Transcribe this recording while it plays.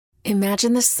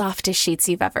Imagine the softest sheets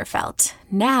you've ever felt.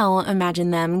 Now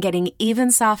imagine them getting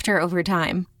even softer over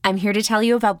time. I'm here to tell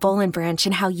you about Boll & Branch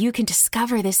and how you can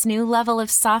discover this new level of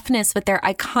softness with their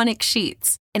iconic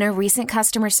sheets. In a recent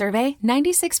customer survey,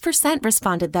 96%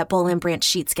 responded that Boll & Branch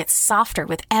sheets get softer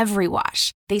with every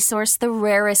wash. They source the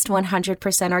rarest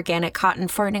 100% organic cotton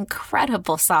for an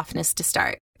incredible softness to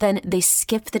start. Then they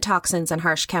skip the toxins and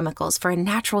harsh chemicals for a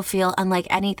natural feel unlike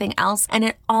anything else, and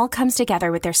it all comes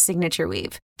together with their signature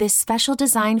weave. This special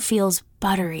design feels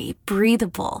buttery,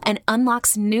 breathable, and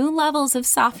unlocks new levels of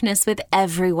softness with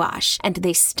every wash, and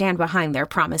they stand behind their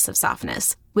promise of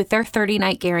softness. With their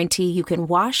 30-night guarantee, you can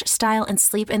wash, style, and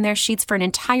sleep in their sheets for an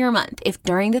entire month. If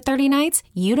during the 30 nights,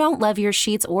 you don't love your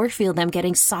sheets or feel them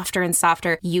getting softer and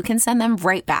softer, you can send them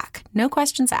right back. No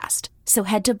questions asked. So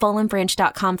head to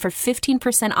bollandbranch.com for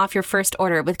 15% off your first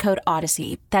order with code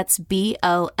Odyssey. That's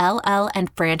BOLL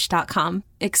and branch.com.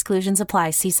 Exclusions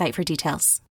apply. See site for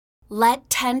details. Let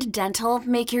Tend Dental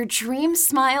make your dream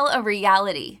smile a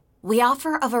reality. We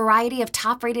offer a variety of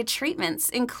top-rated treatments,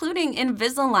 including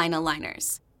Invisalign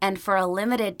aligners. And for a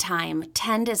limited time,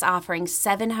 Tend is offering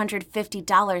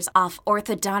 $750 off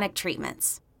orthodontic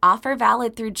treatments. Offer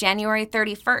valid through January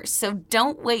 31st, so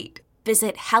don't wait.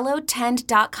 Visit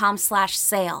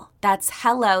hellotend.com/sale. That's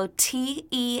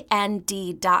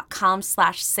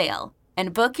hellotend.com/sale.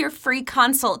 And book your free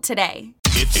consult today.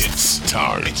 It's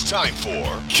time. It's time for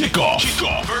Kickoff.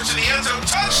 Kickoff. First to the end zone.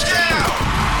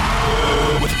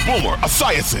 Touchdown! With Boomer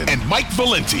Esiason and Mike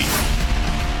Valenti.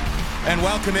 And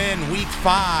welcome in Week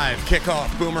 5.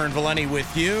 Kickoff. Boomer and Valenti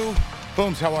with you.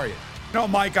 Booms, how are you? No,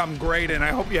 Mike, I'm great, and I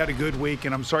hope you had a good week.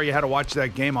 And I'm sorry you had to watch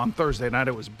that game on Thursday night.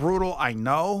 It was brutal, I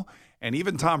know. And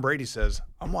even Tom Brady says,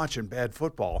 I'm watching bad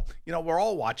football. You know, we're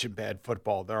all watching bad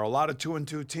football. There are a lot of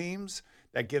 2-2 teams.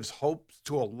 That gives hope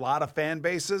to a lot of fan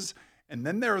bases. And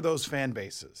then there are those fan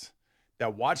bases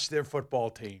that watch their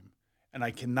football team. And I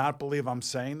cannot believe I'm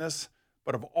saying this,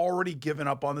 but have already given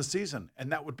up on the season.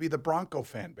 And that would be the Bronco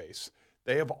fan base.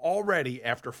 They have already,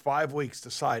 after 5 weeks,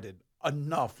 decided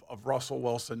enough of Russell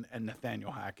Wilson and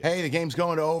Nathaniel Hackett. Hey, the game's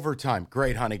going to overtime.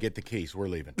 Great, honey. Get the keys. We're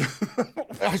leaving.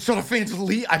 I saw the fans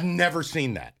leave. I've never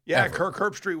seen that. Yeah, ever. Kirk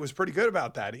Herbstreit was pretty good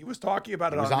about that. He was talking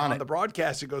about it on the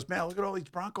broadcast. He goes, man, look at all these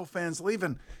Bronco fans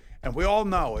leaving. And we all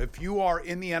know if you are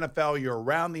in the NFL, you're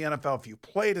around the NFL, if you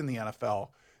played in the NFL,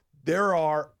 there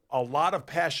are a lot of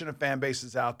passionate fan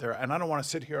bases out there. And I don't want to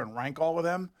sit here and rank all of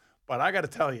them, but I got to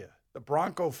tell you, the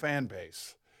Bronco fan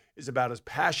base is about as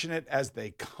passionate as they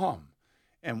come.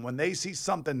 And when they see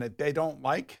something that they don't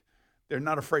like, they're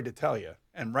not afraid to tell you.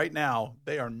 And right now,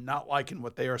 they are not liking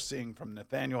what they are seeing from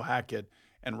Nathaniel Hackett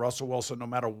and Russell Wilson, no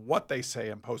matter what they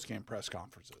say in post-game press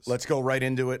conferences. Let's go right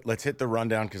into it. Let's hit the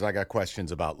rundown because I got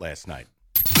questions about last night.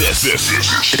 This is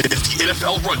the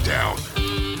NFL Rundown.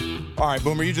 All right,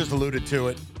 Boomer, you just alluded to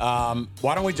it.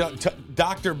 Why don't we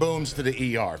Dr. Booms to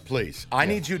the ER, please? I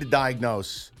need you to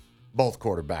diagnose both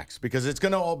quarterbacks because it's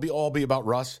going to all be about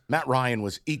Russ. Matt Ryan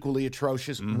was equally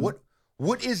atrocious. Mm-hmm.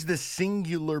 What is the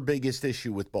singular biggest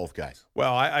issue with both guys?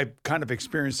 Well, I kind of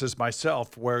experienced this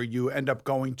myself where you end up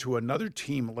going to another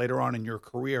team later on in your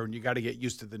career and you got to get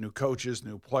used to the new coaches,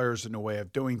 new players, a new way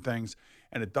of doing things.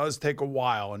 And it does take a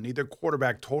while, and neither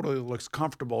quarterback totally looks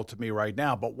comfortable to me right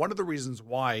now. But one of the reasons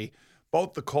why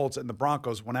both the Colts and the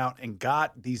Broncos went out and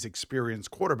got these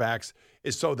experienced quarterbacks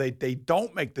is so they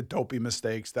don't make the dopey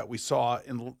mistakes that we saw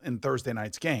in Thursday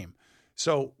night's game.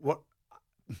 So what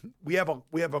we have a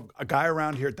guy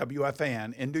around here at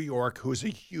WFAN in New York who's a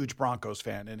huge Broncos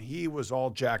fan, and he was all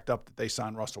jacked up that they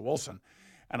signed Russell Wilson.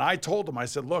 And I told him, I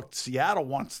said, look, Seattle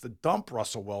wants to dump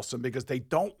Russell Wilson because they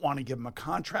don't want to give him a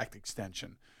contract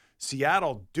extension.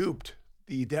 Seattle duped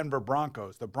the Denver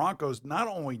Broncos. The Broncos, not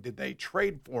only did they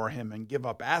trade for him and give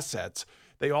up assets,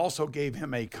 they also gave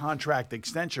him a contract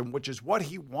extension, which is what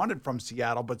he wanted from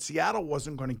Seattle, but Seattle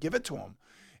wasn't going to give it to him.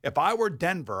 If I were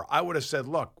Denver, I would have said,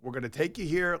 look, we're going to take you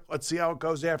here. Let's see how it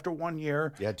goes after 1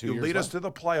 year. Yeah, 2 years You lead us to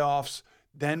the playoffs.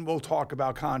 Then we'll talk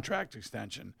about contract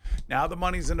extension. Now the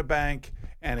money's in the bank,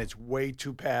 and it's way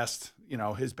too past,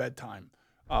 his bedtime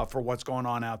for what's going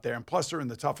on out there. And plus, they're in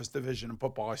the toughest division in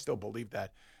football. I still believe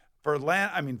that. For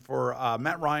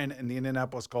Matt Ryan and the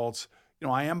Indianapolis Colts,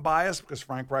 I am biased because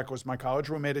Frank Reich was my college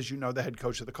roommate, as you know, the head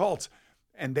coach of the Colts.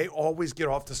 And they always get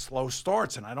off to slow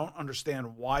starts. And I don't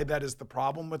understand why that is the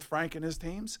problem with Frank and his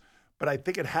teams. But I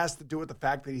think it has to do with the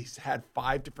fact that he's had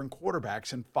 5 different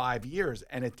quarterbacks in 5 years,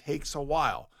 and it takes a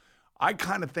while. I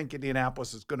kind of think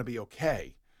Indianapolis is going to be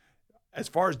okay. As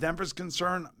far as Denver's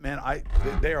concerned, man,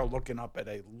 they are looking up at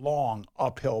a long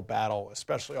uphill battle,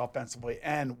 especially offensively,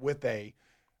 and with a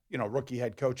rookie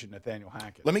head coach Nathaniel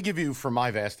Hackett. Let me give you, from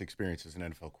my vast experience as an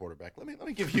NFL quarterback, let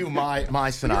me give you my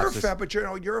synopsis.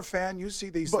 You're a fan. You see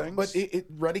these things.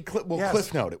 But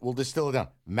Cliff note it. We'll distill it down.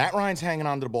 Matt Ryan's hanging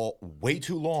on to the ball way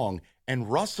too long,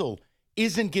 and Russell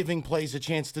isn't giving plays a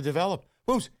chance to develop.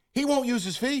 Booms, he won't use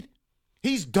his feet.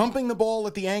 He's dumping the ball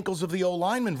at the ankles of the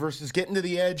O-lineman versus getting to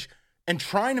the edge and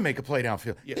trying to make a play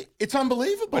downfield. Yeah. It's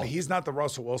unbelievable. But he's not the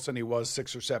Russell Wilson he was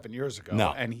 6 or 7 years ago.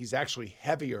 No. And he's actually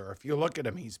heavier. If you look at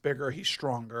him, he's bigger, he's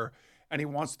stronger, and he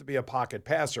wants to be a pocket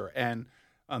passer. And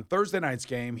on Thursday night's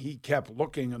game, he kept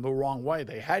looking in the wrong way.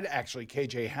 They had actually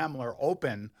KJ Hamler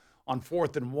open on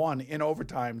 4th and 1 in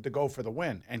overtime to go for the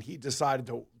win. And he decided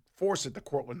to force it to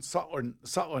Cortland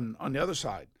Sutton on the other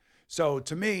side. So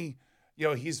to me,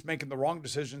 he's making the wrong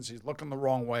decisions. He's looking the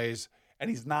wrong ways. And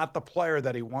he's not the player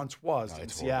that he once was in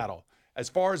Seattle. As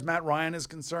far as Matt Ryan is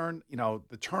concerned,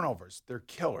 the turnovers, they're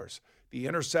killers. The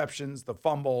interceptions, the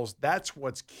fumbles, that's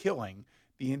what's killing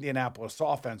the Indianapolis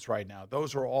offense right now.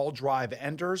 Those are all drive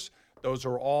enders. Those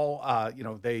are all,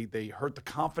 they hurt the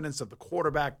confidence of the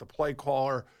quarterback, the play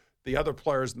caller, the other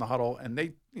players in the huddle, and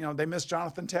they miss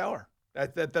Jonathan Taylor.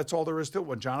 That's all there is to it.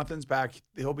 When Jonathan's back,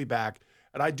 he'll be back.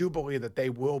 And I do believe that they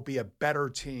will be a better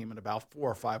team in about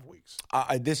 4 or 5 weeks.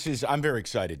 I'm very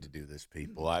excited to do this,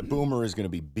 people. Boomer is going to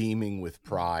be beaming with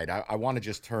pride. I want to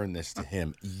just turn this to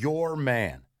him. Your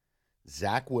man,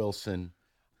 Zach Wilson.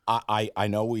 I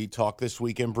know we talked this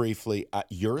weekend briefly.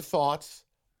 Your thoughts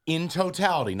in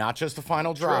totality, not just the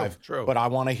final drive, True. But I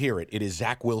want to hear it. It is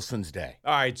Zach Wilson's day.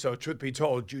 All right, so truth be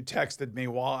told, you texted me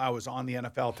while I was on the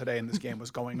NFL today and this game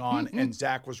was going on, and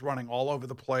Zach was running all over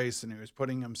the place, and he was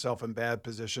putting himself in bad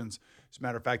positions. As a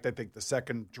matter of fact, I think the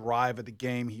second drive of the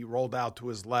game, he rolled out to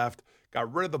his left,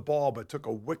 got rid of the ball, but took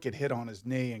a wicked hit on his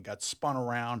knee and got spun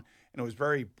around, and it was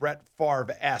very Brett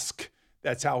Favre-esque.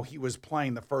 That's how he was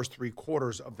playing the first 3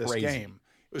 quarters of this game.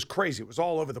 It was crazy. It was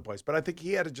all over the place. But I think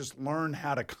he had to just learn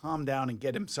how to calm down and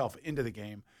get himself into the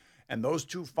game. And those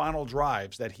 2 final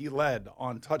drives that he led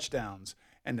on touchdowns,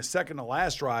 and the second to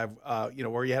last drive,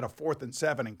 where he had a 4th and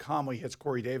 7 and calmly hits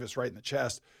Corey Davis right in the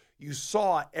chest, you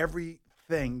saw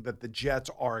everything that the Jets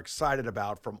are excited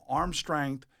about, from arm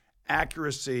strength,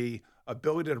 accuracy,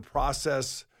 ability to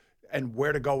process, and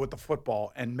where to go with the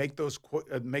football and make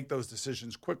those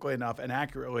decisions quickly enough and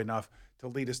accurately enough to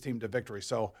lead his team to victory.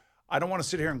 So I don't want to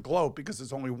sit here and gloat because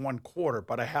it's only 1 quarter,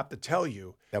 but I have to tell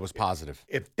you. That was positive.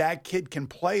 If that kid can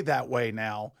play that way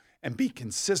now and be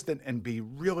consistent and be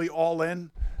really all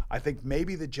in, I think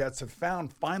maybe the Jets have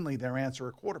found finally their answer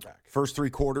at quarterback. First 3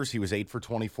 quarters, he was 8 for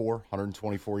 24,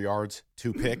 124 yards,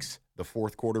 2 picks. The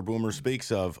fourth quarter, Boomer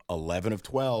speaks of 11 of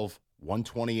 12,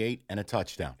 128, and a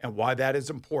touchdown. And why that is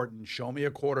important, show me a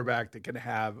quarterback that can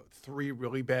have 3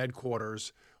 really bad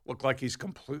quarters, look like he's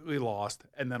completely lost,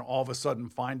 and then all of a sudden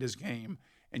find his game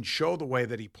and show the way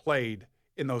that he played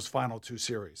in those final 2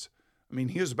 series. I mean,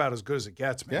 he was about as good as it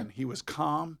gets, man. Yeah. He was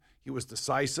calm. He was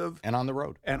decisive. And on the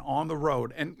road.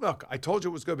 And look, I told you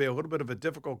it was going to be a little bit of a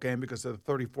difficult game because of the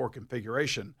 34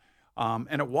 configuration,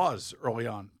 and it was early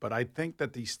on. But I think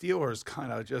that the Steelers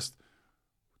kind of just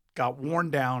got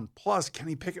worn down. Plus,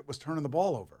 Kenny Pickett was turning the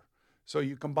ball over. So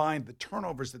you combine the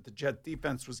turnovers that the Jet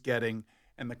defense was getting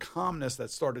and the calmness that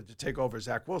started to take over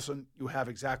Zach Wilson, you have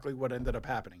exactly what ended up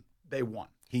happening. They won.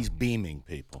 He's beaming,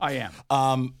 people. I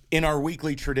am. In our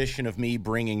weekly tradition of me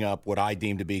bringing up what I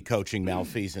deem to be coaching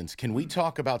malfeasance, can we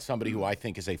talk about somebody who I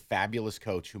think is a fabulous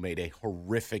coach who made a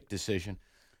horrific decision?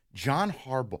 John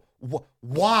Harbaugh.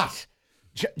 What?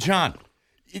 John,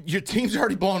 your team's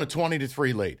already blown a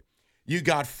 20-3 lead. You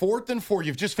got 4th and 4.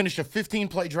 You've just finished a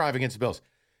 15-play drive against the Bills.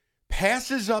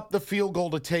 Passes up the field goal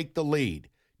to take the lead.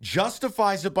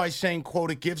 Justifies it by saying, quote,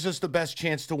 it gives us the best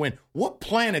chance to win. What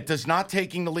planet does not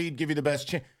taking the lead give you the best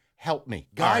chance? Help me.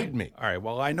 Guide me. All right.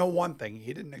 Well, I know one thing.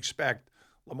 He didn't expect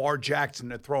Lamar Jackson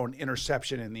to throw an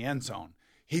interception in the end zone.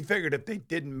 He figured if they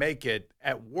didn't make it,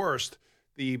 at worst,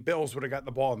 the Bills would have gotten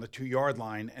the ball on the 2-yard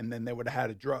line, and then they would have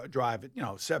had to drive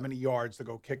 70 yards to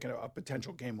go kick a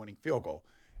potential game-winning field goal.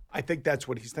 I think that's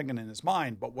what he's thinking in his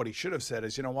mind, but what he should have said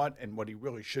is, you know what, and what he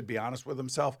really should be honest with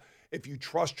himself, if you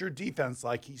trust your defense,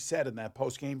 like he said in that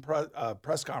post-game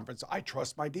press conference, I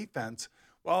trust my defense,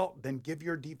 well, then give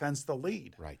your defense the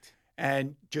lead. Right.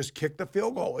 And just kick the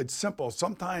field goal. It's simple.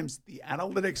 Sometimes the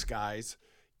analytics guys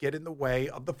get in the way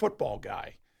of the football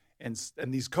guy. And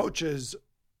these coaches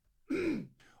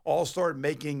all start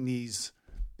making these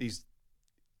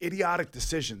idiotic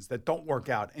decisions that don't work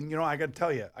out. And, I got to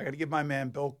tell you, I got to give my man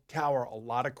Bill Cowher a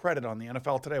lot of credit on the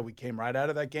NFL today. We came right out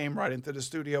of that game, right into the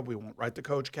studio. We went right to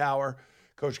Coach Cowher.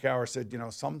 Coach Cowher said,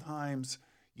 sometimes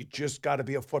you just got to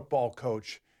be a football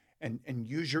coach and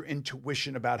use your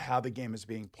intuition about how the game is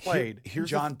being played.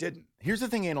 John didn't. Here's the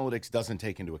thing analytics doesn't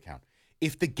take into account.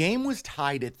 If the game was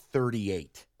tied at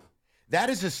 38, that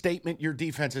is a statement your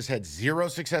defense has had zero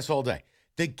success all day.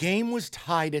 The game was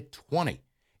tied at 20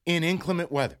 in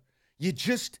inclement weather.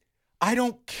 I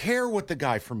don't care what the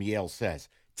guy from Yale says.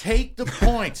 Take the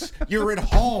points. You're at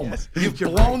home. Yes, You've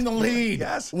blown the lead.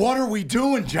 Yes. What are we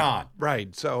doing, John?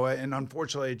 Right. So, and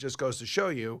unfortunately, it just goes to show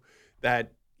you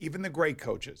that even the great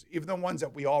coaches, even the ones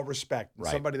that we all respect,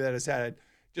 somebody that has had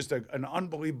just an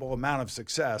unbelievable amount of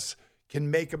success can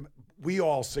make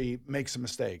makes a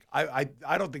mistake.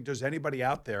 I don't think there's anybody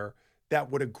out there that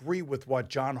would agree with what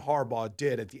John Harbaugh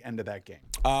did at the end of that game.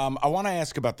 I want to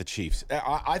ask about the Chiefs.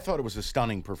 I thought it was a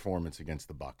stunning performance against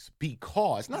the Bucs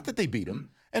because, not that they beat them,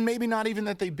 and maybe not even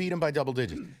that they beat them by double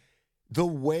digits, the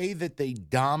way that they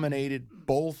dominated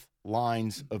both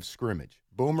lines of scrimmage.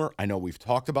 Boomer, I know we've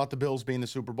talked about the Bills being the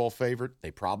Super Bowl favorite.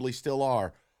 They probably still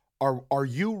are. Are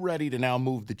you ready to now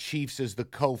move the Chiefs as the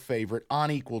co-favorite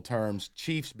on equal terms?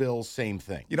 Chiefs, Bills, same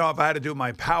thing. If I had to do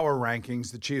my power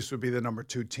rankings, the Chiefs would be the number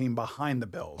 2 team behind the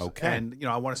Bills. Okay. And,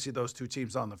 I want to see those two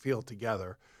teams on the field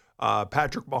together.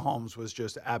 Patrick Mahomes was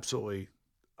just absolutely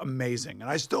amazing. And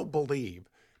I still believe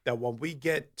that when we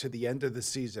get to the end of the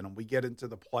season and we get into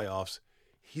the playoffs,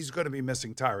 he's going to be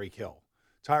missing Tyreek Hill.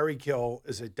 Tyreek Hill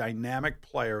is a dynamic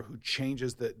player who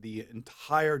changes the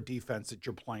entire defense that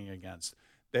you're playing against.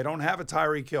 They don't have a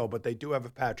Tyreek Hill, but they do have a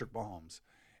Patrick Mahomes.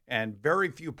 And very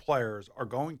few players are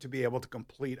going to be able to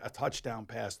complete a touchdown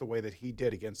pass the way that he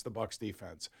did against the Bucs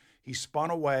defense. He spun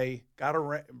away,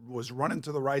 was running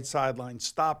to the right sideline,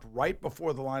 stopped right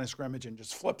before the line of scrimmage, and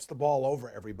just flips the ball over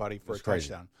everybody for a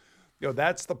touchdown.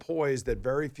 That's the poise that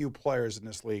very few players in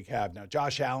this league have. Now,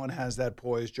 Josh Allen has that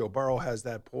poise. Joe Burrow has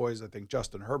that poise. I think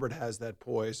Justin Herbert has that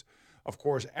poise. Of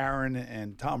course, Aaron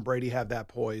and Tom Brady have that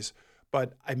poise.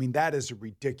 But, that is a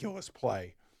ridiculous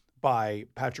play by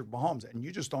Patrick Mahomes, and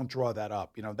you just don't draw that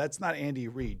up. That's not Andy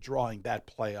Reid drawing that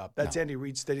play up. That's Andy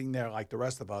Reid sitting there like the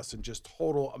rest of us in just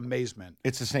total amazement.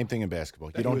 It's the same thing in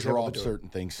basketball. You don't draw up certain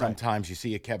things. Sometimes you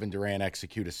see a Kevin Durant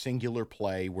execute a singular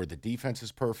play where the defense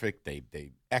is perfect.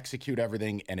 They execute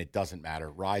everything, and it doesn't matter.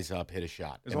 Rise up, hit a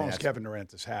shot. As long as Kevin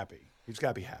Durant is happy. He's got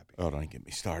to be happy. Oh, don't get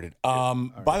me started.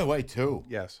 By the way, too,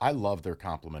 yes, I love their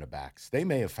complement of backs. They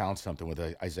may have found something with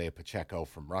Isaiah Pacheco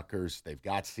from Rutgers. They've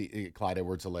got Clyde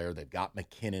Edwards-Helaire. They've got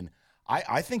McKinnon.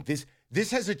 I think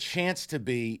this has a chance to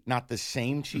be not the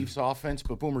same Chiefs offense,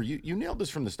 but Boomer, you nailed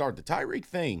this from the start. The Tyreek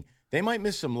thing, they might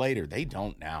miss him later. They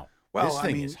don't now. Well, this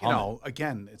thing is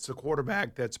again, it's the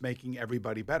quarterback that's making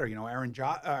everybody better.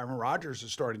 Aaron Rodgers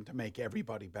is starting to make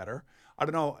everybody better. I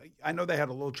don't know. I know they had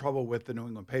a little trouble with the New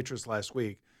England Patriots last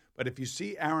week, but if you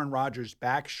see Aaron Rodgers'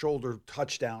 back shoulder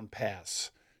touchdown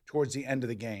pass towards the end of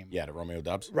the game. Yeah, to Romeo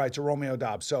Doubs. Right, to Romeo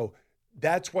Doubs. So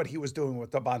that's what he was doing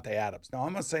with Davante Adams. Now,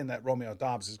 I'm not saying that Romeo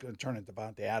Doubs is going to turn into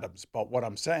Davante Adams, but what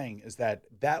I'm saying is that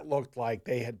looked like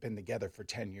they had been together for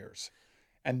 10 years.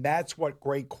 And that's what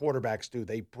great quarterbacks do.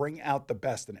 They bring out the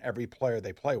best in every player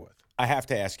they play with. I have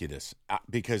to ask you this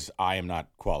because I am not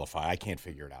qualified. I can't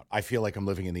figure it out. I feel like I'm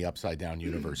living in the upside-down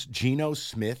universe. Geno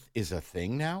Smith is a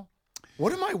thing now?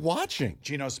 What am I watching?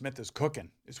 Geno Smith is cooking,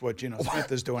 is what Geno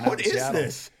Smith is doing out in Seattle. What is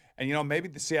this? And, maybe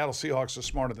the Seattle Seahawks are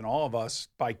smarter than all of us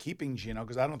by keeping Geno,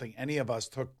 because I don't think any of us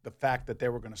took the fact that they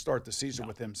were going to start the season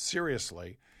with him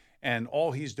seriously. And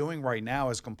all he's doing right now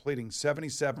is completing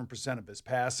 77% of his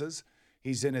passes.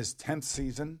 He's in his 10th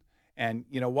season. And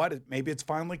you know what? Maybe it's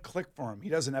finally clicked for him. He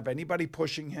doesn't have anybody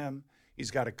pushing him.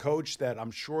 He's got a coach that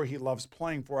I'm sure he loves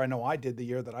playing for. I know I did the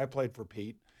year that I played for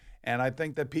Pete. And I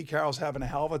think that Pete Carroll's having a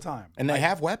hell of a time. And they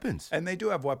have weapons. And they do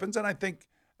have weapons. And I think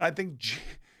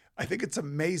it's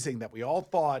amazing that we all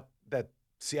thought that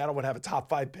Seattle would have a top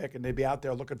 5 pick and they'd be out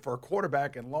there looking for a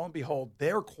quarterback. And lo and behold,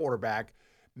 their quarterback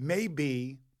may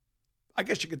be, I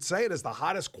guess you could say it, as the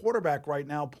hottest quarterback right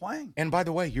now playing. And by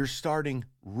the way, you're starting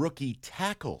rookie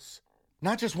tackles.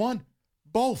 Not just one,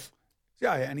 both.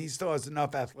 Yeah, and he still has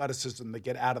enough athleticism to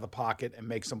get out of the pocket and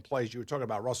make some plays. You were talking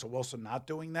about Russell Wilson not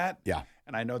doing that. Yeah.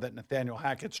 And I know that Nathaniel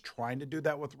Hackett's trying to do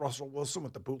that with Russell Wilson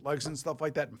with the bootlegs and stuff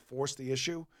like that and force the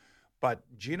issue. But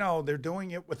Geno, they're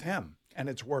doing it with him, and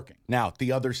it's working. Now,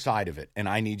 the other side of it, and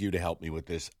I need you to help me with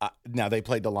this. Now, they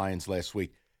played the Lions last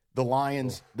week. The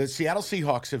Lions, the Seattle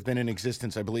Seahawks have been in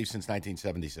existence, I believe, since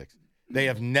 1976. They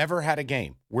have never had a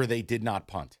game where they did not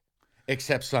punt,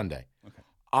 except Sunday. Okay.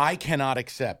 I cannot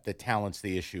accept that talent's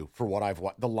the issue for what I've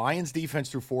watched. The Lions defense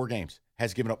through 4 games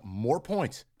has given up more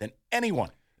points than anyone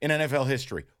in NFL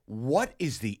history. What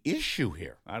is the issue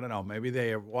here? I don't know. Maybe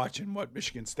they are watching what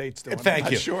Michigan State's doing. Thank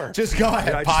you. Sure. Just go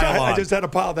ahead. I just had to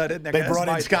pile that in there. They brought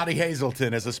in Scotty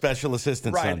Hazelton as a special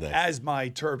assistant Sunday. As my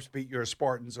Terps beat your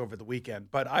Spartans over the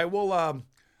weekend. But I will.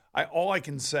 All I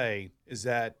can say is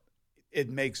that it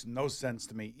makes no sense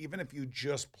to me. Even if you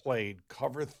just played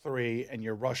cover 3 and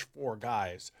you rush 4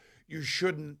 guys, you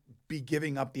shouldn't be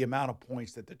giving up the amount of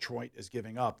points that Detroit is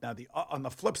giving up. Now, on the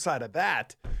flip side of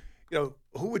that, who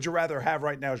would you rather have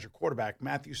right now as your quarterback,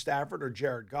 Matthew Stafford or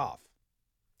Jared Goff?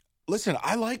 Listen,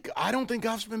 I don't think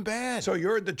Goff's been bad. So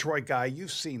you're a Detroit guy.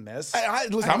 You've seen this.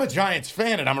 Listen, I'm a Giants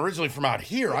fan, and I'm originally from out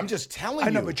here. I'm just telling you. I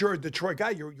know, but you're a Detroit guy.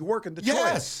 You work in Detroit.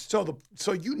 Yes.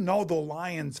 So you know the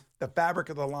Lions, the fabric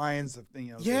of the Lions, the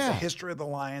history of the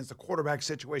Lions, the quarterback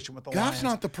situation with the Lions. Goff's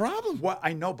not the problem. What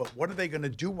I know, but what are they going to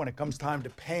do when it comes time to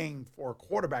paying for a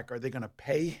quarterback? Are they going to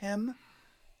pay him?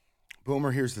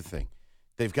 Boomer, here's the thing.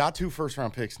 They've got 2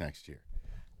 first-round picks next year.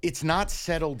 It's not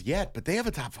settled yet, but they have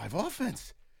a top 5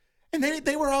 offense. And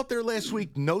they were out there last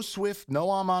week. No Swift,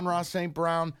 no Amon-Ra St.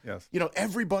 Brown. Yes.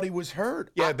 Everybody was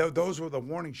hurt. Yeah, those were the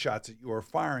warning shots that you were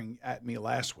firing at me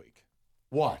last week.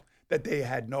 What? That they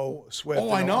had no Swift.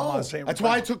 Oh, I know. That's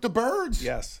why I took the Birds.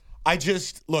 Yes.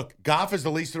 Look, Goff is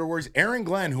the least of their worries. Aaron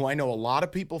Glenn, who I know a lot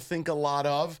of people think a lot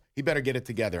of, he better get it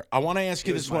together. I want to ask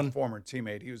you this one. He was my former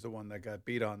teammate. He was the one that got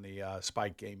beat on the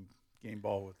spike game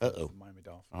ball with the Miami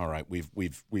Dolphins. All right,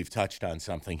 we've touched on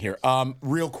something here.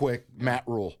 Real quick, Matt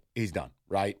Rule, he's done,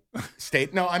 right?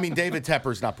 David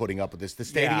Tepper's not putting up with this. The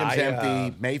stadium's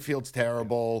empty. Mayfield's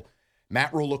terrible.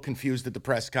 Matt Rule looked confused at the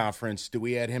press conference. Do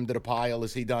we add him to the pile?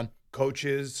 Is he done?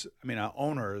 Coaches,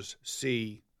 owners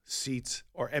see seats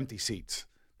or empty seats.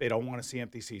 They don't want to see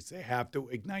empty seats. They have to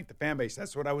ignite the fan base.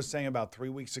 That's what I was saying about 3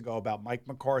 weeks ago about Mike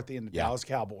McCarthy and the Dallas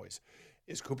Cowboys.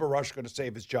 Is Cooper Rush going to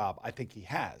save his job? I think he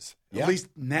has. At least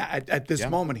now, at this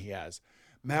moment he has.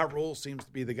 Matt Rule seems to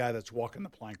be the guy that's walking the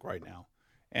plank right now.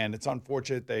 And it's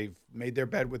unfortunate they've made their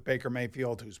bed with Baker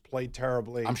Mayfield, who's played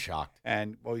terribly. I'm shocked.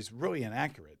 And, he's really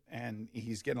inaccurate. And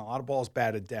he's getting a lot of balls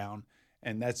batted down.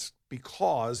 And that's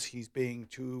because he's being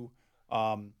too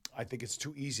I think it's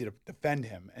too easy to defend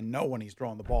him and know when he's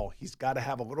throwing the ball. He's got to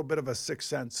have a little bit of a sixth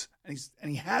sense. And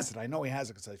he has it. I know he has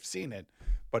it because I've seen it.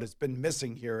 But it's been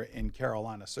missing here in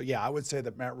Carolina. So, I would say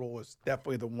that Matt Rule is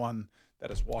definitely the one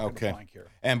that is walking the plank here.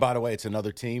 And by the way, it's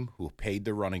another team who paid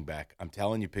the running back. I'm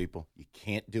telling you, people, you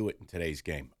can't do it in today's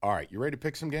game. All right, you ready to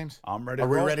pick some games? I'm ready. Are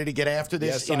we ready to get after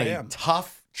this? Yes, I am.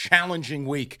 Tough, challenging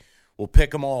week. We'll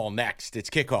pick them all next. It's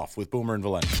Kickoff with Boomer and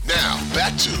Valenti. Now,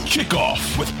 back to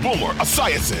Kickoff with Boomer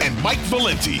Esiason and Mike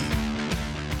Valenti.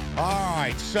 All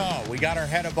right, so we got our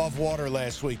head above water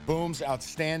last week. Boom's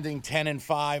outstanding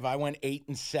 10-5. I went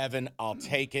 8-7. I'll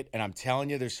take it. And I'm telling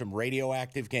you, there's some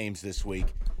radioactive games this week.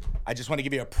 I just want to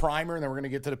give you a primer, and then we're going to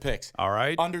get to the picks. All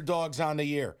right. Underdogs on the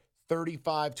year,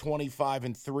 35, 25,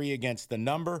 and 3 against the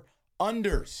number.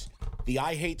 Unders. The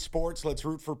I Hate Sports, let's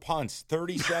root for punts.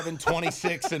 37,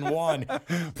 26, and 1.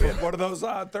 What are those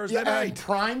Thursday night?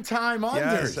 Primetime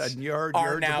unders. Yes, and your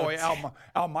boy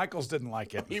Al Michaels didn't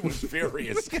like it. He was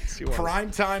furious. Yes, he was.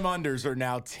 Primetime unders are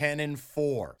now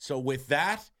 10-4. So with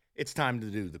that, it's time to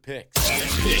do the picks.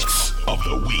 Picks of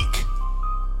the week.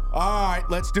 All right,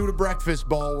 let's do the breakfast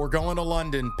bowl. We're going to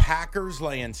London. Packers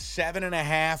laying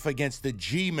 7.5 against the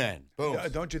G-Men. Boom.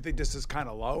 Don't you think this is kind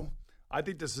of low? I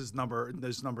think this number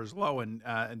is low, and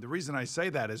the reason I say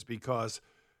that is because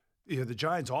the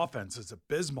Giants' offense is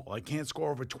abysmal. They can't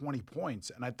score over 20 points,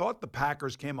 and I thought the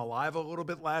Packers came alive a little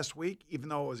bit last week, even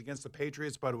though it was against the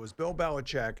Patriots. But it was Bill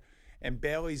Belichick and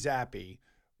Bailey Zappi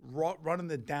running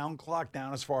the down clock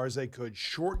down as far as they could,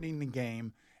 shortening the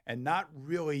game, and not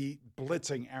really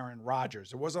blitzing Aaron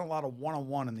Rodgers. There wasn't a lot of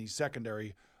one-on-one in the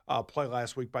secondary play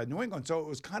last week by New England, so it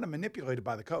was kind of manipulated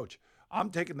by the coach. I'm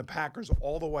taking the Packers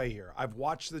all the way here. I've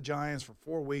watched the Giants for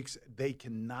 4 weeks. They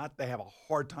have a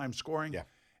hard time scoring. Yeah.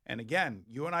 And again,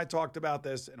 you and I talked about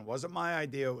this, and it wasn't my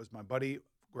idea. It was my buddy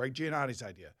Greg Giannotti's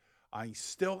idea. I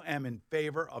still am in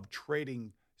favor of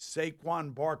trading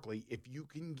Saquon Barkley if you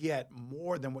can get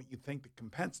more than what you think the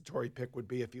compensatory pick would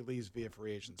be if he leaves via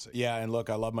free agency. Yeah, and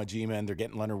look, I love my G-men. They're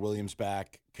getting Leonard Williams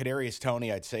back. Kadarius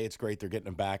Toney, I'd say it's great they're getting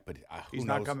him back, but he's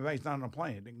not coming back. He's not on a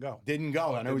plane. He didn't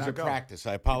go. I know he's at practice.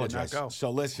 I apologize. So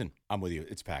listen, I'm with you.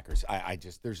 It's Packers. I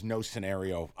just there's no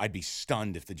scenario. I'd be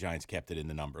stunned if the Giants kept it in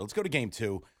the number. Let's go to game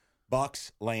 2.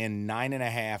 Bucks laying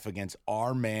 9.5 against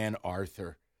our man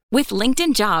Arthur. With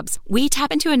LinkedIn Jobs, we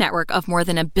tap into a network of more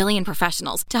than 1 billion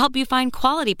professionals to help you find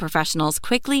quality professionals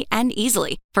quickly and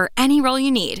easily for any role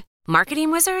you need.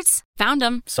 Marketing wizards? Found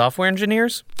them. Software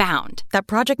engineers? Found. That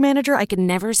project manager I could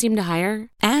never seem to hire?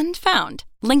 And found.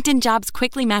 LinkedIn Jobs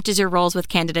quickly matches your roles with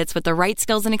candidates with the right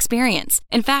skills and experience.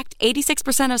 In fact,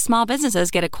 86% of small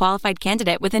businesses get a qualified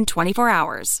candidate within 24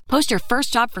 hours. Post your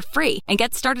first job for free and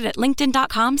get started at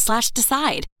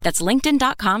linkedin.com/decide. That's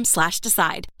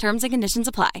linkedin.com/decide. Terms and conditions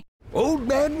apply. Old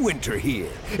Man Winter here.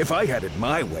 If I had it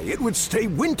my way, it would stay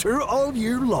winter all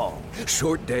year long.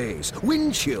 Short days,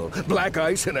 wind chill, black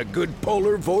ice, and a good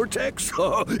polar vortex.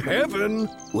 Oh, heaven!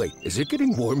 Wait, is it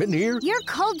getting warm in here? Your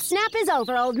cold snap is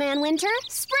over, Old Man Winter.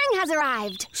 Spring has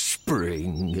arrived.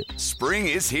 Spring. Spring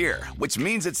is here, which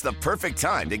means it's the perfect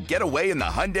time to get away in the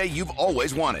Hyundai you've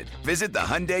always wanted. Visit the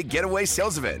Hyundai Getaway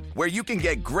Sales Event, where you can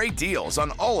get great deals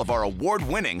on all of our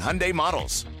award-winning Hyundai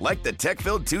models, like the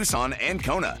tech-filled Tucson and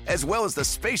Kona, as well as the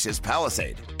spacious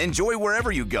Palisade. Enjoy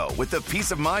wherever you go with the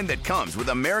peace of mind that comes with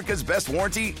America's best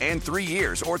warranty and 3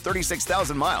 years or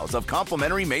 36,000 miles of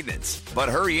complimentary maintenance. But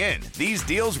hurry in, these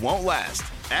deals won't last.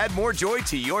 Add more joy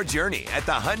to your journey at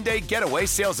the Hyundai Getaway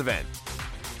Sales Event.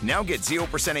 Now get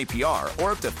 0% APR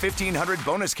or up to $1,500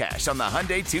 bonus cash on the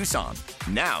Hyundai Tucson.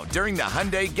 Now, during the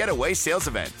Hyundai Getaway Sales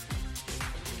Event.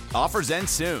 Offers end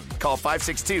soon. Call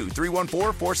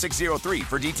 562-314-4603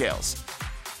 for details.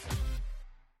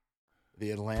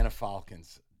 The Atlanta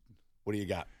Falcons. What do you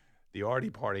got? The Artie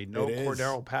party. No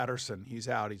Cordero Patterson. He's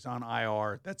out. He's on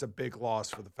IR. That's a big loss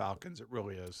for the Falcons. It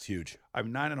really is. It's huge.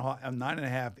 I'm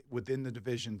 9.5 within the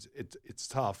divisions. It's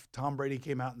tough. Tom Brady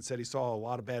came out and said he saw a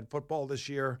lot of bad football this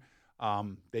year.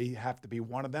 They have to be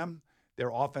one of them.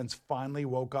 Their offense finally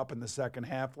woke up in the second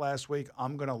half last week.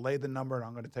 I'm going to lay the number, and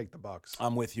I'm going to take the Bucs.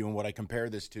 I'm with you, and what I compare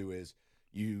this to is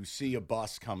you see a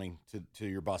bus coming to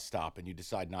your bus stop, and you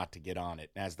decide not to get on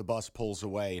it. And as the bus pulls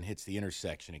away and hits the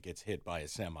intersection, it gets hit by a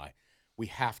semi. We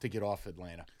have to get off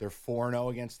Atlanta. They're 4-0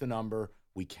 against the number.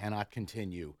 We cannot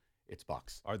continue. It's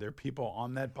Bucs. Are there people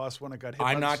on that bus when it got hit?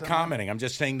 I'm not commenting. I'm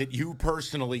just saying that you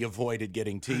personally avoided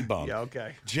getting T-boned. Yeah,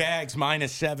 okay. Jags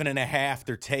 -7.5.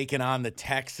 They're taking on the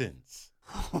Texans.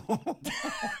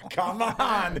 Come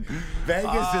on.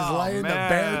 Vegas is laying the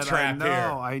bear trap here.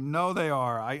 I know they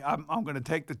are. I'm going to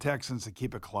take the Texans to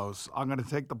keep it close. I'm going to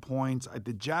take the points.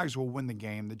 The Jags will win the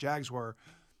game. The Jags were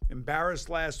embarrassed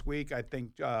last week. I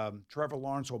think Trevor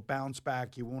Lawrence will bounce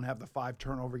back. He won't have the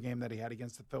 5-turnover game that he had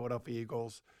against the Philadelphia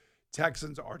Eagles.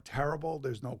 Texans are terrible.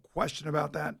 There's no question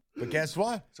about that. But guess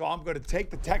what? So I'm going to take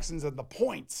the Texans and the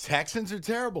points. Texans are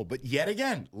terrible. But yet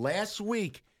again, last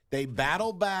week, they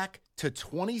battle back to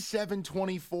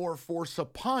 27-24, force a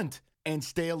punt, and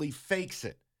Staley fakes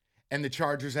it. And the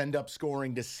Chargers end up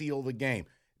scoring to seal the game.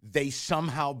 They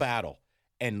somehow battle.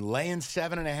 And laying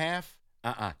 7.5,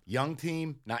 young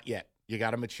team, not yet. You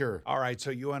got to mature. All right,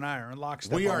 so you and I are in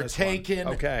lockstep. We are taking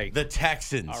the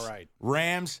Texans. All right.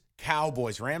 Rams,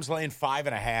 Cowboys. Rams laying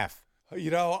 5.5. You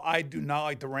know, I do not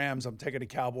like the Rams. I'm taking the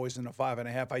Cowboys in the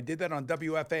 5.5. I did that on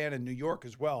WFAN in New York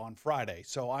as well on Friday,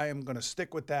 so I am going to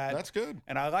stick with that. That's good.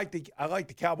 And I like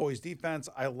the Cowboys defense.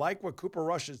 I like what Cooper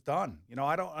Rush has done. You know,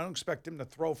 I don't expect him to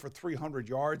throw for 300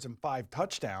 yards and 5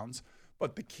 touchdowns,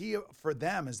 but the key for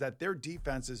them is that their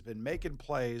defense has been making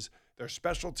plays. Their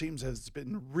special teams has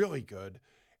been really good.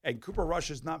 And Cooper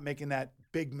Rush is not making that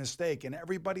big mistake, and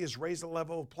everybody has raised the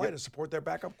level of play to support their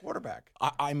backup quarterback.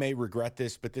 I may regret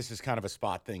this, but this is kind of a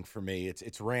spot thing for me.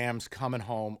 It's Rams coming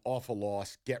home off a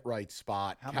loss, get right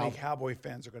spot. How many Cowboy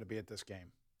fans are going to be at this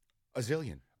game? A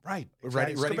zillion. Right.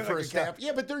 Ready for a Stafford.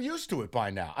 Yeah, but they're used to it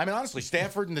by now. I mean, honestly,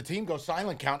 Stafford and the team go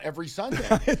silent count every Sunday.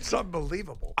 It's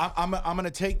unbelievable. I'm going to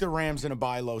take the Rams in a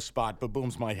buy low spot, but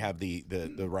Booms might have the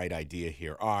right idea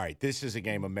here. All right, this is a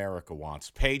game America wants.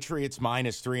 Patriots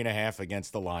 -3.5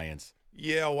 against the Lions.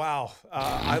 Yeah, wow.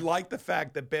 I like the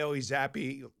fact that Bailey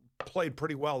Zappi played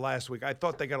pretty well last week. I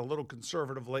thought they got a lot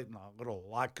conservative late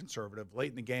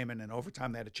in the game, and in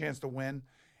overtime they had a chance to win.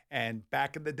 And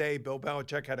back in the day, Bill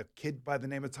Belichick had a kid by the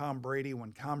name of Tom Brady.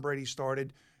 When Tom Brady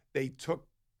started, they took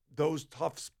those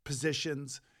tough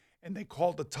positions and they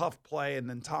called a tough play, and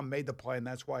then Tom made the play, and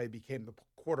that's why he became the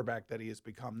quarterback that he has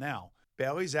become now.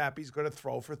 Bailey Zappi's going to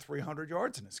throw for 300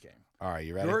 yards in this game. All right,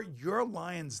 you ready? Your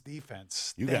Lions defense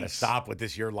stinks. You got to stop with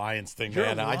this your Lions thing, your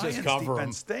man. Lions I just cover them.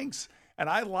 Defense stinks. And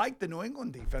I like the New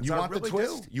England defense. You want really the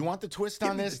twist? do. You want the twist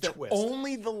on this? That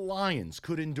only the Lions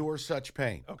could endure such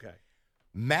pain. Okay.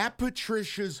 Matt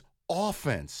Patricia's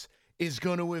offense is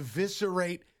going to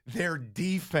eviscerate their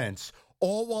defense,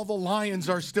 all while the Lions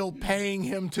are still paying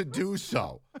him to do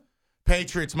so.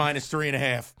 Patriots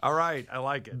 -3.5. All right, I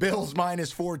like it. Bills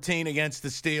 -14 against the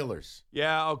Steelers.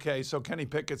 Yeah, okay. So Kenny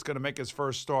Pickett's going to make his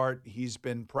first start. He's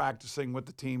been practicing with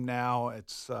the team now.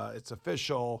 It's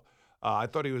official. I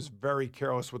thought he was very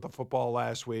careless with the football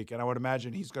last week, and I would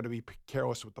imagine he's going to be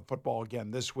careless with the football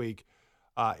again this week.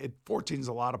 14 is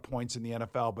a lot of points in the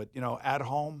NFL, but, at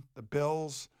home, the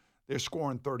Bills, they're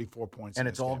scoring 34 points. And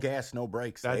it's all gas, no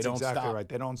brakes. That's they don't exactly stop. right.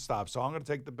 They don't stop. So I'm going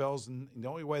to take the Bills, and the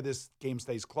only way this game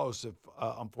stays close if,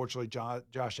 unfortunately,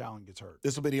 Josh Allen gets hurt.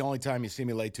 This will be the only time you see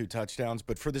me lay 2 touchdowns,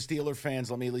 but for the Steeler fans,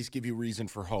 let me at least give you reason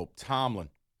for hope. Tomlin,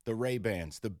 the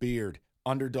Ray-Bans, the beard,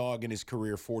 underdog in his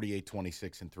career,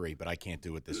 48-26-3, but I can't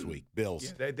do it this week.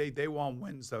 Bills. Yeah, they want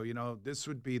wins, though. This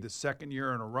would be the second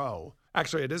year in a row.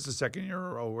 Actually, it is the second year in a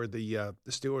row where the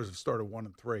Steelers have started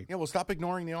 1-3. Yeah, well, stop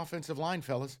ignoring the offensive line,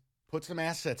 fellas. Put some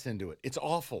assets into it. It's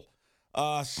awful.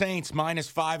 Saints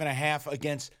 -5.5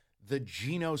 against the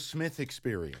Geno Smith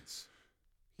experience.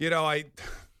 And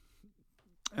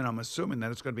I'm assuming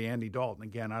that it's going to be Andy Dalton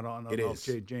again. I don't know if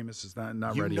Jay Jameis is not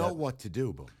ready yet. You know what to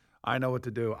do, Boom. I know what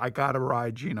to do. I got to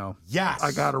ride Geno. Yes.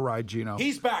 I got to ride Geno.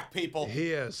 He's back, people.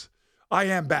 He is. I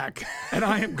am back, and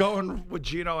I am going with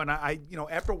Geno. And I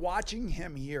after watching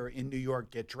him here in New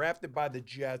York get drafted by the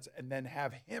Jets and then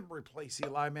have him replace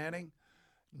Eli Manning,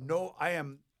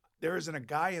 there isn't a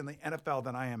guy in the NFL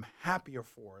that I am happier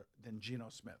for than Geno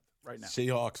Smith right now.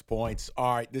 Seahawks points.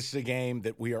 All right, this is a game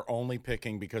that we are only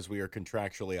picking because we are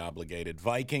contractually obligated.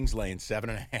 Vikings laying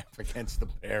 7.5 against the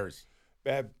Bears.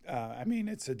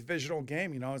 It's a divisional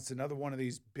game. It's another one of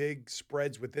these big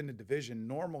spreads within the division.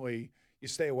 Normally, you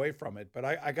stay away from it. But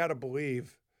I got to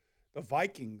believe the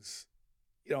Vikings,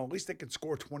 at least they can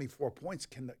score 24 points.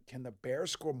 Can the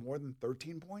Bears score more than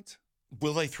 13 points?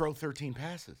 Will they throw 13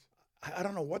 passes? I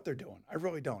don't know what they're doing. I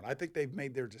really don't. I think they've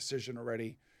made their decision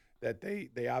already that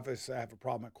they obviously have a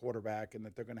problem at quarterback and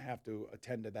that they're going to have to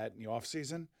attend to that in the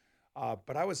offseason.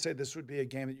 But I would say this would be a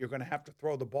game that you're going to have to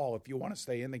throw the ball if you want to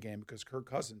stay in the game because Kirk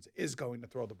Cousins is going to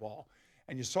throw the ball.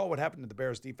 And you saw what happened to the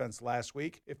Bears defense last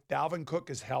week. If Dalvin Cook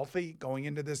is healthy going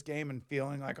into this game and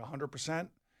feeling like 100%,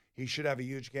 he should have a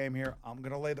huge game here. I'm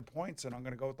going to lay the points, and I'm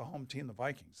going to go with the home team, the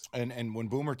Vikings. And when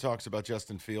Boomer talks about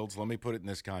Justin Fields, let me put it in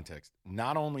this context.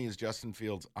 Not only is Justin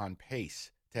Fields on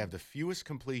pace to have the fewest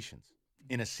completions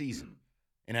in a season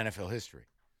in NFL history,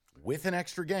 with an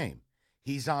extra game,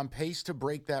 he's on pace to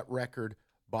break that record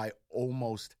by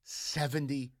almost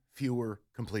 70 fewer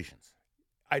completions.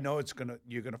 I know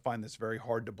you're gonna find this very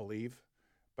hard to believe,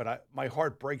 but my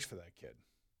heart breaks for that kid.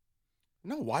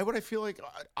 No, why would I feel like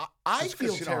I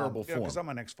feel terrible for him? Because I'm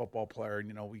an ex-football player,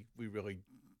 and we really.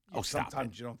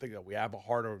 Sometimes you don't think that we have a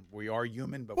heart or we are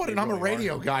human, but and I'm a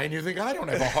radio guy, and you think I don't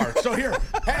have a heart. So here,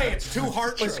 hey, it's 2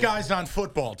 heartless guys on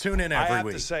football. Tune in every week. I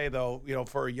have to say, though,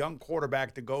 for a young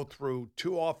quarterback to go through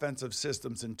 2 offensive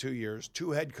systems in 2 years,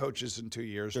 2 head coaches in 2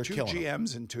 years, 2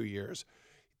 GMs in 2 years,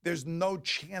 there's no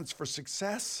chance for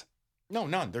success. No,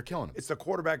 none. They're killing him. It's the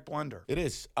quarterback blunder. It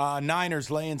is. Niners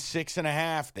laying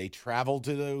 6.5. They travel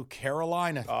to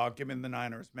Carolina. Oh, give me the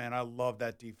Niners, man. I love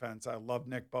that defense. I love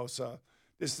Nick Bosa.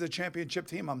 This is a championship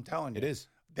team, I'm telling you. It is.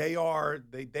 They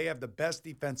have the best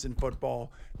defense in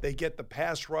football. They get the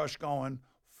pass rush going.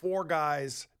 4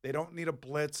 guys. They don't need a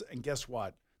blitz. And guess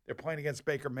what? They're playing against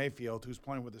Baker Mayfield, who's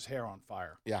playing with his hair on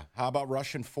fire. Yeah. How about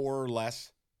rushing 4 or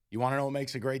less? You want to know what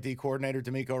makes a great D coordinator,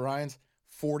 D'Amico Ryans?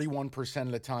 41%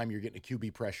 of the time you're getting a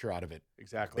QB pressure out of it.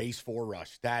 Exactly. Base 4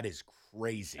 rush. That is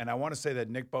crazy. And I want to say that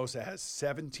Nick Bosa has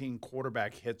 17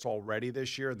 quarterback hits already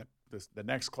this year, and the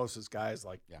next closest guy is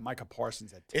Micah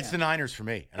Parsons at 10. It's the Niners for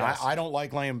me. And yes. I don't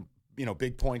like laying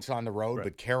big points on the road,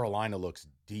 but Carolina looks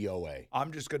DOA.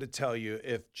 I'm just going to tell you,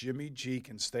 if Jimmy G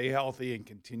can stay healthy and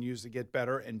continues to get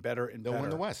better and better and they'll win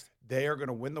the West. They are going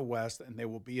to win the West, and they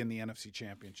will be in the NFC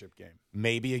Championship game.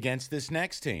 Maybe against this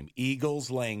next team. Eagles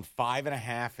laying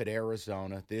 5.5 at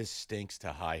Arizona. This stinks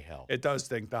to high hell. It does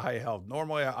stink to high hell.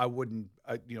 Normally, I wouldn't.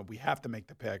 We have to make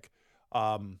the pick.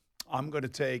 I'm going to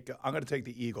take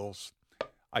the Eagles.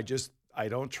 I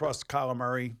don't trust Kyler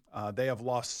Murray. They have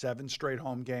lost 7 straight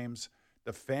home games.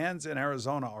 The fans in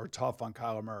Arizona are tough on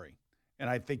Kyler Murray, and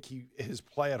I think his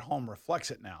play at home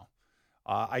reflects it now.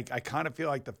 I kind of feel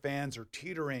like the fans are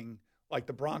teetering like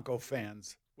the Bronco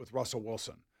fans with Russell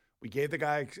Wilson. We gave the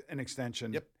guy an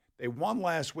extension. Yep. They won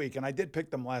last week, and I did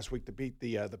pick them last week to beat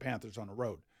the Panthers on the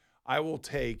road. I will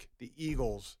take the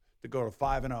Eagles to go to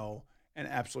 5-0 and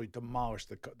absolutely demolish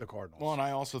the Cardinals. Well, and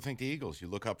I also think the Eagles, you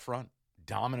look up front,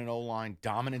 dominant O-line,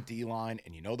 dominant D-line,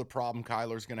 and you know the problem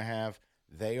Kyler's going to have?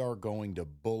 They are going to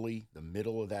bully the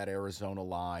middle of that Arizona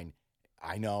line.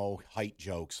 I know, height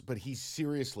jokes, but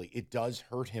it does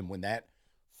hurt him when that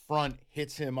front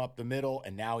hits him up the middle,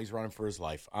 and now he's running for his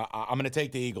life. I'm going to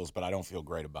take the Eagles, but I don't feel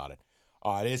great about it.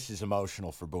 This is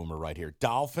emotional for Boomer right here.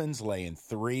 Dolphins laying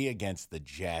 3 against the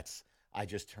Jets. I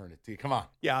just turned it to you. Come on.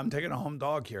 Yeah, I'm taking a home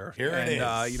dog here. Here it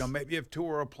is. Maybe if Tua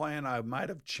were playing, I might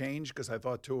have changed because I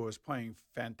thought Tua was playing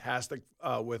fantastic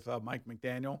with Mike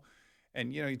McDaniel.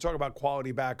 And, you talk about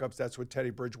quality backups. That's what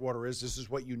Teddy Bridgewater is. This is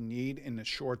what you need in the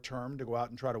short term to go out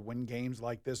and try to win games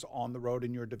like this on the road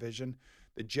in your division.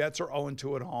 The Jets are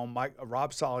 0-2 at home.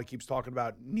 Rob Saleh keeps talking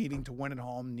about needing to win at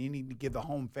home, needing to give the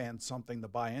home fans something to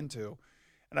buy into.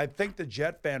 And I think the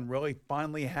Jet fan really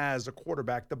finally has a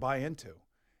quarterback to buy into.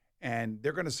 And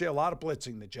they're going to see a lot of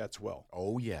blitzing, the Jets will.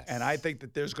 Oh, yes. And I think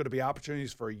that there's going to be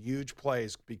opportunities for huge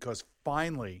plays because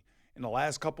finally, in the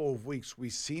last couple of weeks,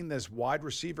 we've seen this wide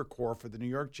receiver core for the New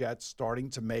York Jets starting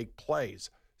to make plays.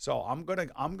 So I'm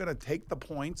gonna take the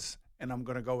points, and I'm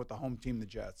going to go with the home team, the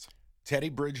Jets. Teddy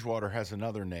Bridgewater has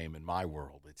another name in my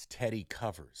world. It's Teddy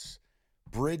Covers.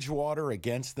 Bridgewater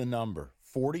against the number,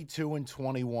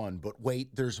 42-21. But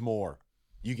wait, there's more.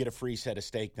 You get a free set of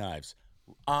steak knives.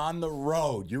 On the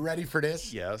road. You ready for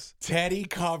this? Yes. Teddy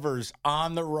Covers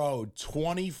on the road,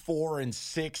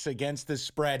 24-6 against the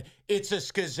spread. It's a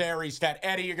Scazzeri stat.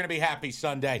 Eddie, you're going to be happy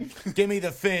Sunday. Give me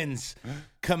the Fins.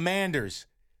 Commanders.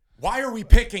 Why are we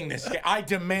picking this game? I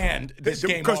demand this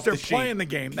game because off they're the sheet. playing the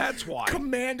game. That's why.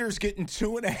 Commanders getting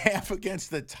 2.5 against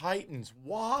the Titans.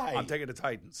 Why? I'm taking the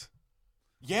Titans.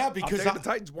 Yeah, because I'm taking the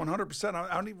Titans 100%.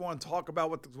 I don't even want to talk about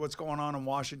what's going on in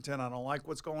Washington. I don't like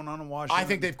what's going on in Washington. I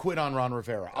think they've quit on Ron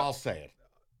Rivera. I'll say it.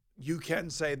 You can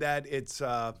say that. It's.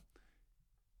 I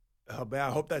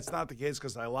hope that's not the case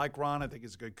because I like Ron. I think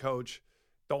he's a good coach.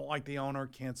 Don't like the owner.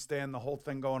 Can't stand the whole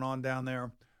thing going on down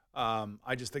there.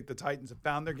 I just think the Titans have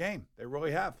found their game. They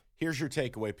really have. Here's your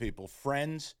takeaway, people.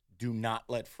 Friends do not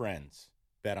let friends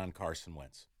bet on Carson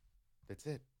Wentz. That's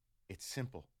it. It's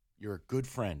simple. You're a good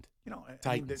friend.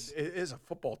 Titans. It is a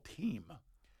football team.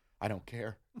 I don't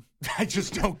care. I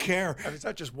just don't care. It's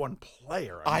not just one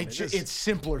player. It's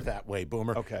simpler that way,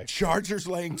 Boomer. Okay. Chargers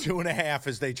laying 2.5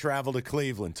 as they travel to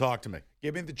Cleveland. Talk to me.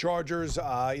 Give me the Chargers.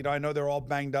 I know they're all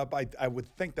banged up. I would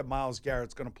think that Myles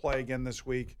Garrett's going to play again this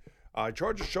week.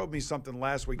 Chargers showed me something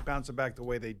last week, bouncing back the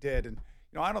way they did. And,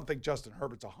 I don't think Justin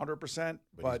Herbert's 100%,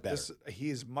 but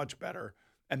he's much better.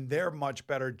 And they're much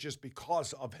better just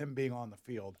because of him being on the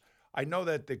field. I know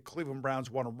that the Cleveland Browns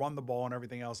want to run the ball and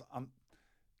everything else.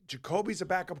 Jacoby's a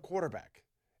backup quarterback,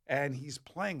 and he's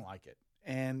playing like it.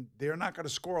 And they're not going to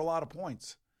score a lot of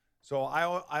points. So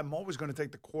I'm always going to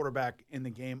take the quarterback in the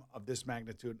game of this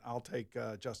magnitude. I'll take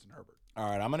Justin Herbert. All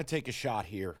right, I'm going to take a shot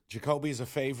here. Jacoby is a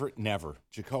favorite? Never.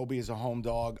 Jacoby is a home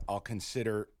dog. I'll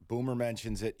consider. Boomer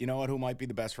mentions it. You know what? Who might be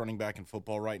the best running back in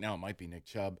football right now? It might be Nick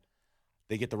Chubb.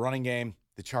 They get the running game.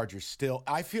 The Chargers still.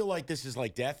 I feel like this is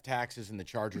like death, taxes, and the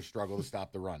Chargers struggle to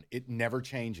stop the run. It never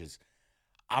changes.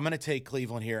 I'm going to take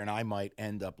Cleveland here, and I might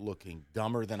end up looking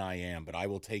dumber than I am, but I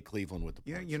will take Cleveland with the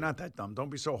points. You're not that dumb. Don't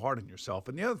be so hard on yourself.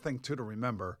 And the other thing, too, to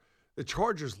remember, the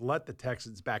Chargers let the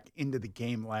Texans back into the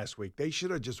game last week. They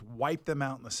should have just wiped them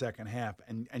out in the second half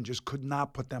and just could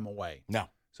not put them away. No.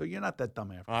 So you're not that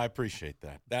dumb after. I appreciate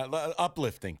that. That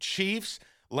uplifting. Chiefs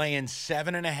laying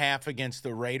 7.5 against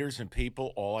the Raiders, and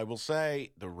people, all I will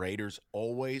say, the Raiders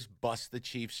always bust the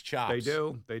Chiefs' chops.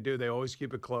 They do. They always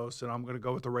keep it close, and I'm going to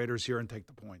go with the Raiders here and take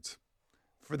the points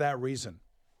for that reason.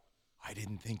 I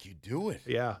didn't think you'd do it.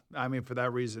 Yeah, for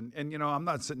that reason. And, I'm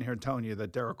not sitting here telling you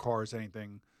that Derek Carr is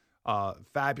anything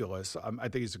fabulous. I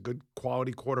think he's a good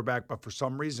quality quarterback, but for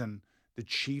some reason, the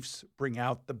Chiefs bring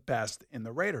out the best in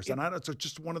the Raiders. And it's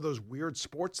just one of those weird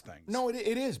sports things. No, it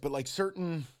is, but like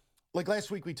certain – like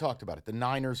last week we talked about it, the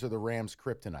Niners are the Rams'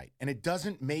 kryptonite. And it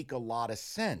doesn't make a lot of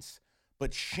sense,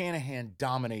 but Shanahan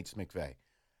dominates McVay.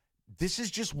 This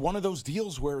is just one of those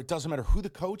deals where it doesn't matter who the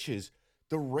coach is.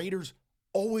 The Raiders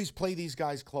always play these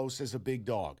guys close as a big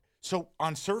dog. So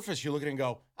on surface, you look at it and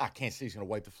go, I can't see he's going to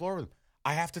wipe the floor with them.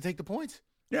 I have to take the points.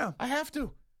 Yeah. I have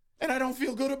to. And I don't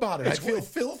feel good about it. I feel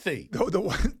filthy.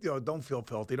 Don't feel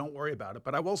filthy. Don't worry about it.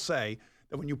 But I will say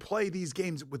that when you play these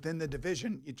games within the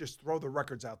division, you just throw the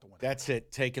records out the window. That's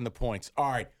it, taking the points. All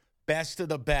right, best of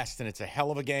the best, and it's a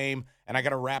hell of a game. And I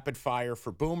got a rapid fire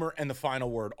for Boomer and the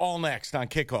final word. All next on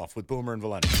Kickoff with Boomer and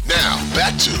Valenti. Now,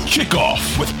 back to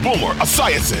Kickoff with Boomer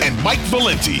Esiason and Mike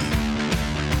Valenti.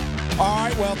 All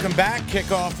right, welcome back.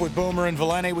 Kickoff with Boomer and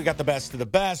Valenti. We got the best of the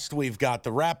best. We've got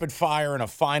the rapid fire and a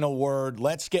final word.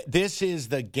 This is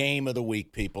the game of the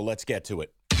week, people. Let's get to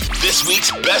it. This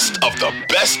week's best of the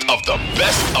best of the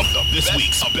best of the This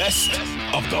week's best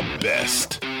of the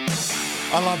best.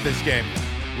 I love this game.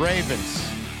 Ravens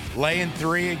laying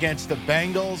 3 against the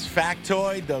Bengals.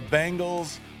 Factoid, the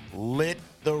Bengals lit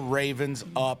the Ravens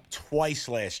up twice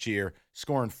last year,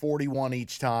 scoring 41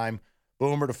 each time.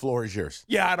 Boomer, the floor is yours.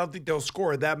 Yeah, I don't think they'll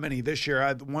score that many this year.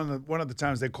 One of the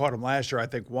times they caught him last year, I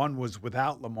think one was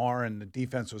without Lamar, and the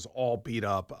defense was all beat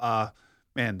up.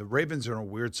 Man, the Ravens are in a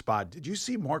weird spot. Did you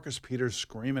see Marcus Peters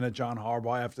screaming at John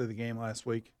Harbaugh after the game last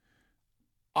week?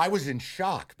 I was in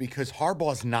shock because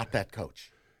Harbaugh's not that coach.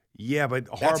 Yeah, but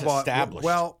That's Harbaugh. established.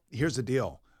 Well, here's the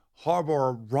deal.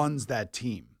 Harbaugh runs that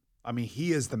team. I mean,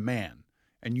 he is the man,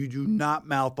 and you do not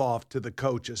mouth off to the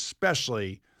coach,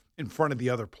 especially in front of the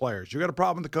other players. You got a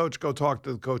problem with the coach, go talk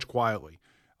to the coach quietly.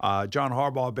 John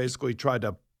Harbaugh basically tried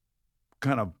to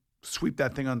kind of sweep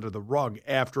that thing under the rug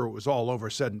after it was all over,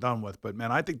 said and done with. But,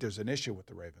 man, I think there's an issue with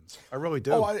the Ravens. I really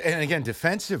do. Oh, and again,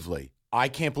 defensively, I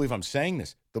can't believe I'm saying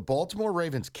this. The Baltimore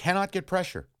Ravens cannot get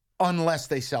pressure unless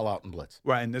they sell out and blitz.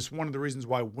 Right, and this is one of the reasons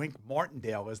why Wink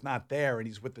Martindale is not there, and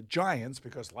he's with the Giants,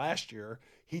 because last year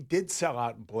he did sell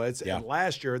out and blitz, and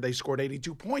last year they scored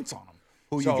 82 points on him.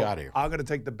 Who you got here? I'm going to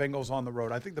take the Bengals on the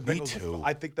road. I think the Bengals. Me too.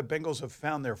 I think the Bengals have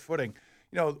found their footing.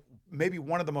 You know, maybe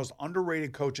one of the most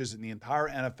underrated coaches in the entire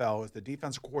NFL is the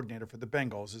defensive coordinator for the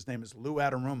Bengals. His name is Lou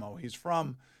Adarumo. He's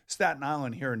from Staten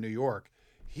Island here in New York.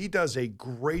 He does a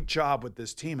great job with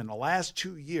this team. In the last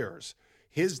 2 years,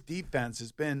 his defense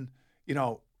has been,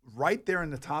 right there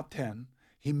in the top 10.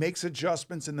 He makes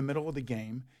adjustments in the middle of the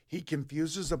game. He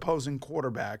confuses opposing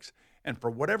quarterbacks. And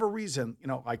for whatever reason,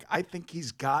 I think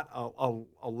he's got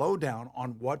a lowdown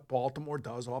on what Baltimore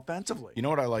does offensively. You know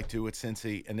what I like too with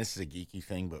Cincy, and this is a geeky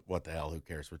thing, but what the hell, who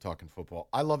cares? We're talking football.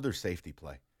 I love their safety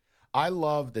play. I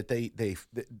love that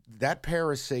that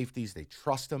pair of safeties, they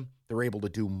trust them. They're able to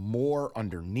do more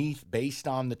underneath based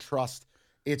on the trust.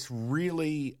 It's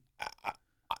really,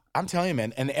 I'm telling you,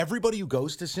 man, and everybody who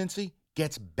goes to Cincy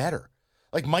gets better.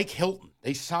 Like Mike Hilton,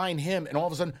 they sign him, and all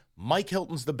of a sudden, Mike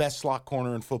Hilton's the best slot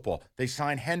corner in football. They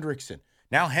sign Hendrickson.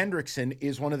 Now Hendrickson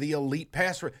is one of the elite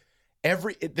passers.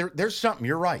 There's something,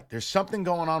 you're right. There's something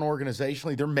going on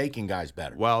organizationally. They're making guys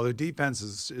better. Well, their defense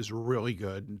is really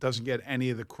good and doesn't get any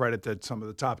of the credit that some of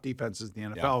the top defenses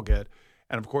in the NFL get.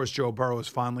 And, of course, Joe Burrow is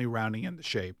finally rounding into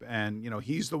shape. And,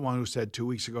 he's the one who said 2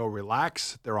 weeks ago,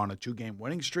 relax. They're on a 2-game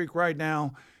winning streak right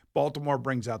now. Baltimore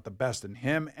brings out the best in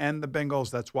him and the Bengals.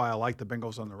 That's why I like the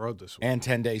Bengals on the road this week. And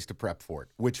 10 days to prep for it,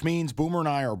 which means Boomer and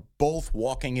I are both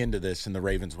walking into this and the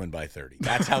Ravens win by 30.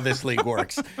 That's how this league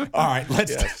works. All right,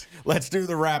 let's do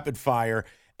the rapid fire.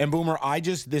 And Boomer,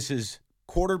 this is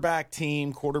quarterback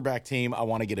team. I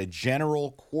want to get a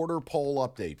general quarter poll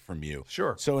update from you.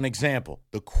 Sure. So an example,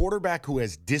 the quarterback who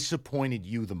has disappointed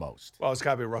you the most. Well, it's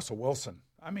got to be Russell Wilson.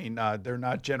 I mean, they're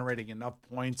not generating enough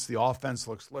points. The offense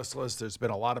looks listless. There's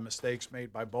been a lot of mistakes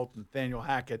made by both Nathaniel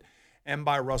Hackett and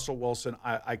by Russell Wilson.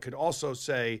 I could also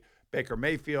say Baker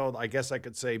Mayfield. I guess I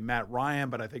could say Matt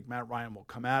Ryan, but I think Matt Ryan will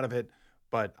come out of it.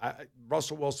 But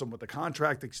Russell Wilson, with the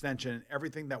contract extension and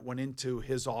everything that went into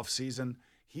his offseason,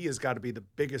 he has got to be the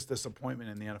biggest disappointment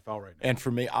in the NFL right now. And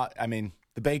for me, I mean,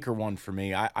 the Baker one for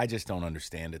me, I just don't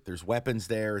understand it. There's weapons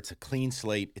there. It's a clean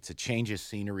slate. It's a change of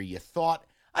scenery.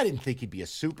 I didn't think he'd be a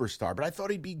superstar, but I thought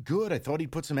he'd be good. I thought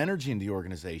he'd put some energy into the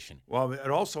organization. Well,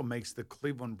 it also makes the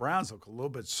Cleveland Browns look a little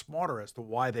bit smarter as to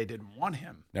why they didn't want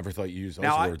him. Never thought you used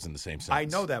those words in the same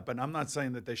sentence. I know that, but I'm not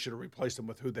saying that they should have replaced him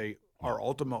with who they are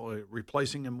ultimately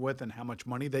replacing him with and how much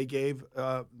money they gave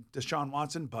Deshaun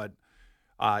Watson. But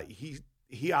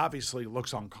he obviously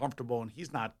looks uncomfortable, and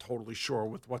he's not totally sure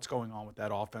with what's going on with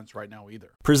that offense right now either.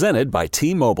 Presented by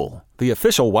T-Mobile, the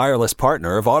official wireless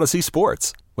partner of Odyssey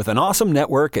Sports. With an awesome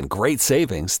network and great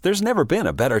savings, there's never been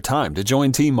a better time to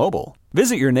join T-Mobile.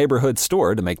 Visit your neighborhood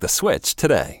store to make the switch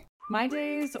today. My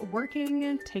days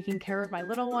working, taking care of my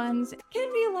little ones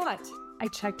can be a lot. I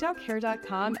checked out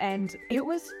Care.com, and it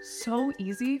was so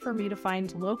easy for me to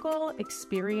find local,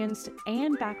 experienced,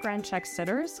 and background check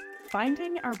sitters.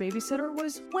 Finding our babysitter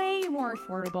was way more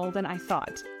affordable than I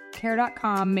thought.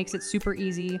 Care.com makes it super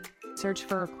easy. Search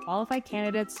for qualified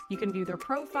candidates. You can view their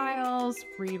profiles,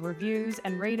 read reviews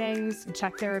and ratings,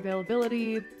 check their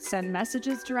availability, send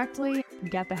messages directly,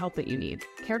 get the help that you need.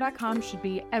 Care.com should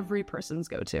be every person's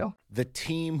go-to. The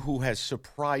team who has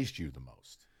surprised you the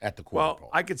most at the quarter poll.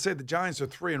 I could say the Giants are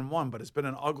 3-1, but it's been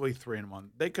an ugly 3-1.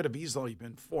 They could have easily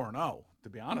been 4-0. To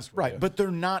be honest with you. Right, but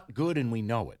they're not good, and we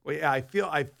know it. Well, yeah, I feel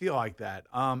like that.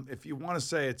 If you want to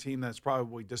say a team that's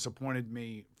probably disappointed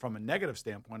me from a negative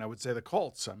standpoint, I would say the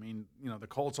Colts. I mean, the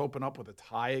Colts open up with a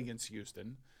tie against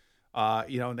Houston,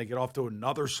 and they get off to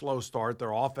another slow start.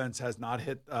 Their offense has not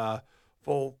hit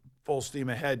full steam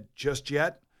ahead just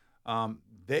yet.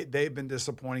 They've been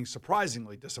disappointing,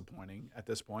 surprisingly disappointing at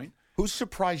this point. Who's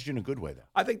surprised you in a good way, though?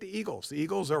 I think the Eagles. The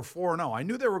Eagles are 4-0. I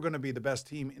knew they were going to be the best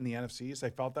team in the NFC East.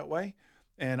 I felt that way.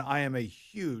 And I am a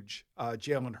huge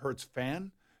Jalen Hurts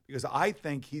fan because I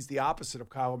think he's the opposite of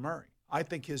Kyler Murray. I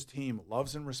think his team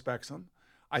loves and respects him.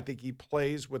 I think he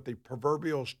plays with the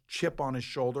proverbial chip on his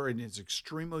shoulder and is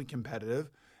extremely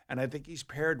competitive. And I think he's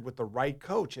paired with the right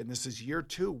coach. And this is year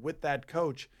 2 with that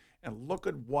coach. And look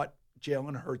at what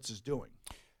Jalen Hurts is doing.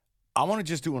 I want to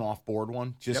just do an off-board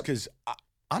one just because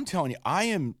I'm telling you, I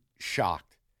am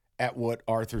shocked at what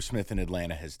Arthur Smith in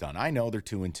Atlanta has done. I know they're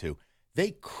 2-2.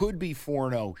 They could be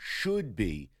 4-0, should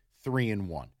be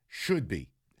 3-1, should be.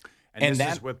 And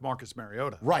this is with Marcus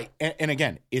Mariota. Right. And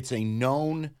again, it's a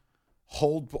known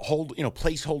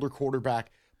placeholder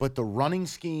quarterback, but the running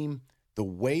scheme, the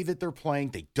way that they're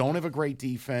playing, they don't have a great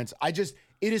defense.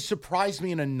 It has surprised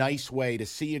me in a nice way to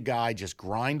see a guy just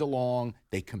grind along.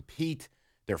 They compete.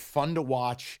 They're fun to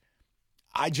watch.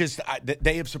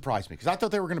 They have surprised me because I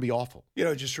thought they were going to be awful.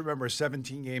 Just remember a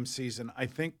 17-game season. I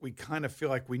think we kind of feel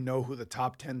like we know who the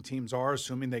top 10 teams are,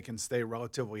 assuming they can stay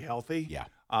relatively healthy. Yeah.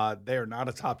 They are not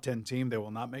a top 10 team. They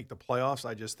will not make the playoffs.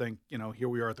 I just think, here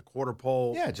we are at the quarter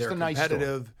pole. Yeah, just they're a nice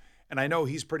competitive. story. And I know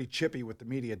he's pretty chippy with the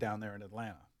media down there in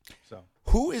Atlanta. So,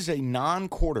 who is a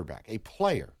non-quarterback, a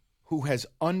player who has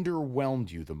underwhelmed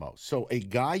you the most? So a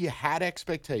guy you had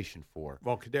expectation for.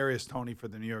 Well, Kadarius Toney for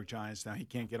the New York Giants. Now he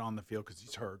can't get on the field because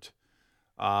he's hurt.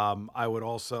 I would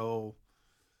also,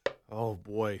 oh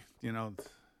boy, Do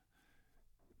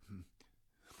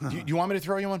you want me to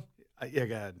throw you one? Yeah,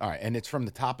 go ahead. All right, and it's from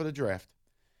the top of the draft.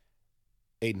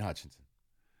 Aiden Hutchinson.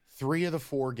 3 of the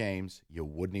 4 games, you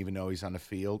wouldn't even know he's on the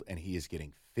field, and he is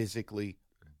getting physically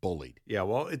bullied. Yeah,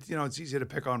 well, it's easy to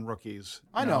pick on rookies.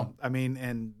 I know. I mean,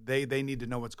 and they need to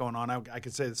know what's going on. I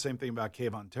could say the same thing about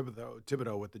Kayvon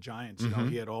Thibodeau with the Giants.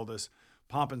 He had all this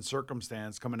pomp and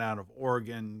circumstance coming out of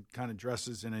Oregon, kind of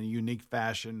dresses in a unique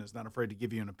fashion, is not afraid to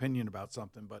give you an opinion about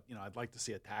something. But, I'd like to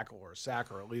see a tackle or a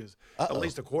sack or at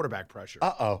least a quarterback pressure.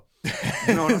 Uh-oh.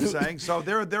 You know what I'm saying? So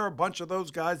there are a bunch of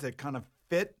those guys that kind of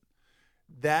fit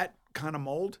that kind of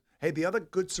mold. Hey, the other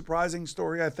good surprising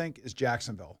story, I think, is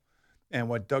Jacksonville and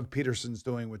what Doug Peterson's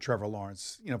doing with Trevor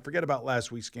Lawrence. Forget about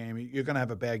last week's game. You're going to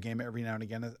have a bad game every now and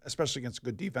again, especially against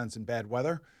good defense and bad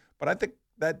weather. But I think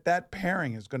that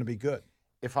pairing is going to be good.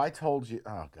 If I told you,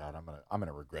 oh God, I'm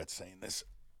gonna regret saying this.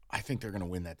 I think they're gonna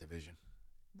win that division.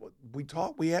 We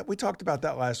talked about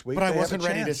that last week. But I wasn't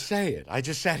ready to say it. I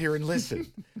just sat here and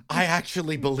listened. I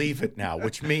actually believe it now,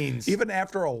 which means even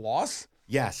after a loss?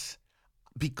 Yes.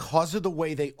 Because of the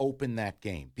way they opened that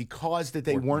game, because that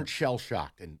they weren't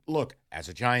shell-shocked. And look, as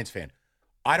a Giants fan,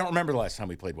 I don't remember the last time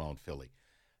we played well in Philly.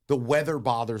 The weather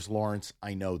bothers Lawrence.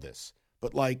 I know this.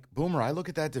 But Boomer, I look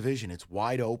at that division. It's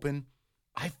wide open.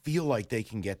 I feel like they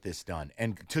can get this done.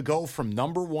 And to go from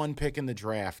number 1 pick in the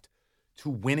draft to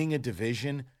winning a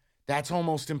division, that's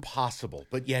almost impossible.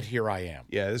 But yet here I am.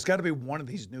 Yeah, there's got to be one of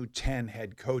these new 10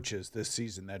 head coaches this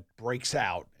season that breaks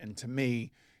out. And to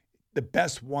me, the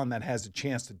best one that has a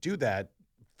chance to do that,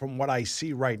 from what I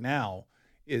see right now,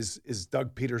 is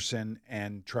Doug Peterson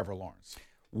and Trevor Lawrence.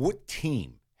 What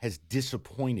team has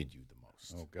disappointed you the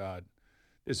most? Oh, God.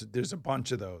 There's a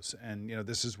bunch of those. And,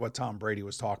 this is what Tom Brady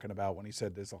was talking about when he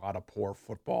said there's a lot of poor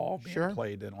football being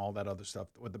played and all that other stuff.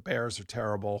 The Bears are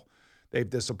terrible. They've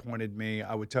disappointed me.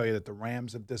 I would tell you that the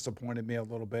Rams have disappointed me a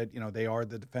little bit. They are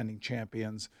the defending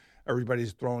champions.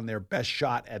 Everybody's throwing their best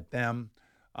shot at them.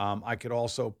 I could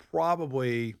also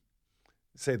probably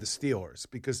say the Steelers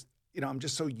because, I'm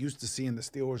just so used to seeing the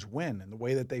Steelers win and the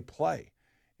way that they play.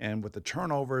 And with the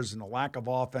turnovers and the lack of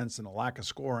offense and the lack of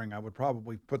scoring, I would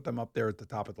probably put them up there at the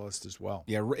top of the list as well.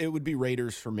 Yeah, it would be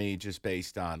Raiders for me just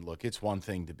based on, look, it's one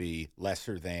thing to be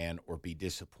lesser than or be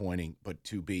disappointing, but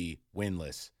to be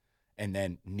winless and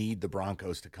then need the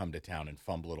Broncos to come to town and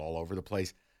fumble it all over the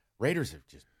place. Raiders are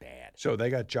just bad. So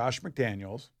they got Josh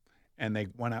McDaniels, and they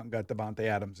went out and got Devontae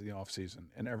Adams in the offseason,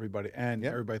 and everybody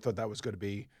thought that was going to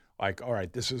be all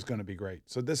right, this is going to be great.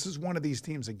 So this is one of these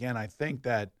teams, again, I think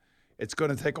that it's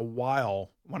going to take a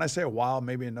while. When I say a while,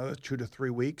 maybe another 2 to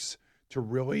 3 weeks to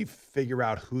really figure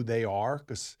out who they are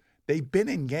because they've been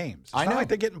in games. It's not like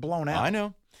they're getting blown out. I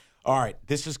know. All right,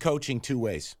 this is coaching 2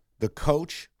 ways. The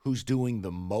coach who's doing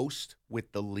the most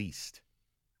with the least.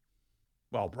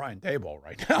 Well, Brian Daboll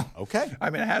right now. Okay. I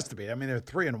mean, it has to be. I mean, they're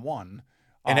 3-1.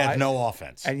 And have no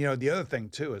offense. And, the other thing,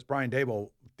 too, is Brian Daboll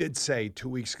did say 2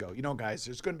 weeks ago, guys,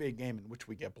 there's going to be a game in which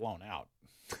we get blown out.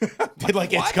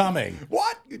 It's coming.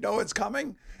 What? It's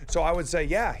coming? So I would say,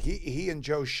 yeah, he and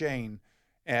Joe Shane,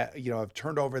 have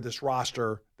turned over this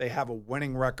roster. They have a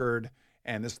winning record,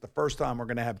 and this is the first time we're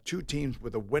going to have 2 teams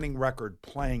with a winning record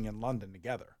playing in London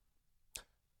together.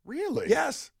 Really?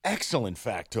 Yes. Excellent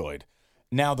factoid.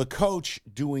 Now, the coach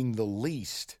doing the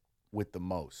least with the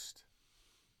most.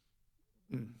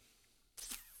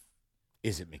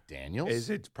 Is it McDaniels? Is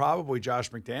it probably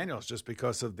Josh McDaniels just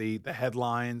because of the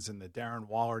headlines and the Darren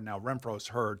Waller? Now, Renfro's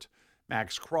hurt.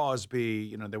 Max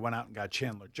Crosby, they went out and got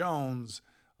Chandler Jones.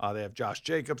 They have Josh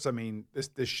Jacobs. I mean,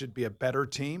 this should be a better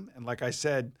team. And like I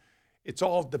said, it's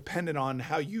all dependent on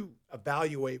how you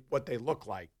evaluate what they look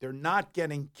like. They're not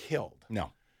getting killed.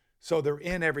 No. So they're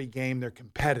in every game. They're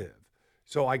competitive.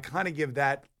 So I kind of give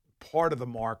that part of the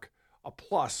mark a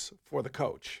plus for the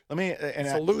coach.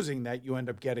 Losing that, you end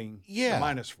up getting the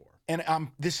 -4.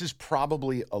 And this is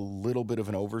probably a little bit of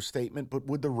an overstatement, but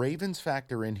would the Ravens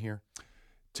factor in here?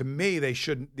 To me, they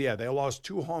shouldn't. Yeah, they lost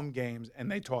 2 home games,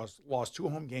 and they lost 2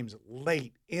 home games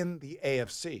late in the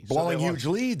AFC. Blowing huge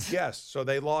leads. Yes, so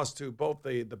they lost to both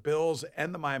the Bills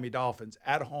and the Miami Dolphins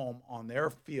at home on their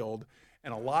field.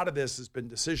 And a lot of this has been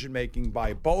decision-making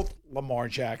by both Lamar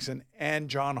Jackson and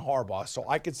John Harbaugh. So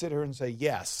I could sit here and say,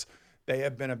 yes, they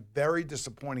have been a very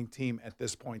disappointing team at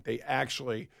this point. They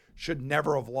actually should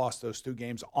never have lost those 2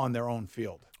 games on their own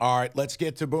field. All right, let's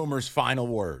get to Boomer's final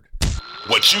word.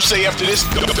 What you say after this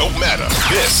don't matter.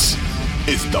 This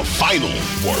is the final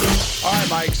word. All right,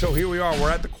 Mike, so here we are. We're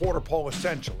at the quarter pole,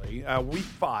 essentially, week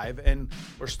 5, and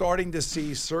we're starting to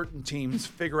see certain teams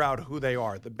figure out who they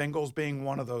are, the Bengals being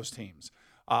one of those teams.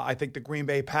 I think the Green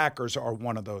Bay Packers are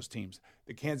one of those teams.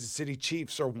 The Kansas City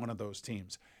Chiefs are one of those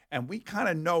teams. And we kind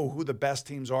of know who the best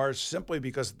teams are simply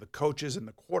because of the coaches and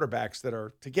the quarterbacks that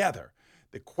are together.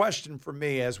 The question for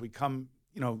me as we come,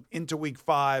 into week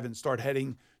 5 and start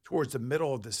heading towards the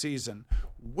middle of the season,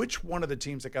 which one of the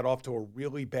teams that got off to a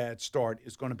really bad start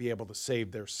is going to be able to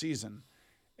save their season?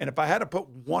 And if I had to put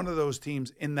one of those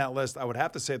teams in that list, I would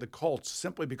have to say the Colts,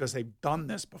 simply because they've done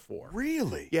this before.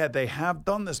 Really? Yeah, they have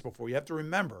done this before. You have to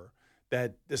remember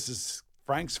that this is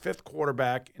Frank's 5th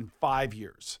quarterback in 5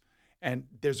 years. And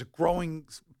there's a growing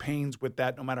pains with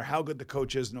that, no matter how good the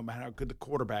coach is, no matter how good the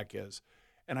quarterback is.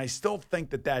 And I still think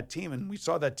that team, and we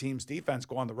saw that team's defense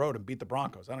go on the road and beat the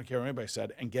Broncos, I don't care what anybody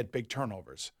said, and get big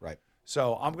turnovers. Right.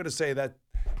 So I'm going to say that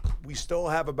we still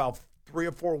have about 3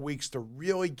 or 4 weeks to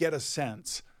really get a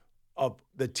sense of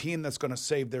the team that's going to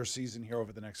save their season here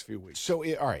over the next few weeks. So,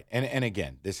 all right, and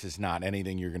again, this is not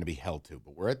anything you're going to be held to,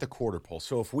 but we're at the quarter pole.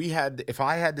 So if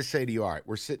I had to say to you, all right,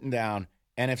 we're sitting down,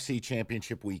 NFC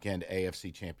Championship weekend,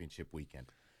 AFC Championship weekend.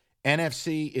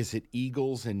 NFC, is it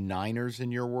Eagles and Niners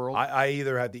in your world? I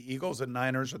either have the Eagles and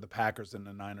Niners or the Packers and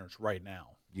the Niners right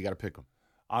now. You got to pick them.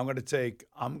 I'm going to take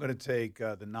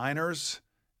the Niners,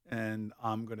 and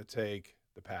I'm going to take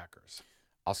the Packers.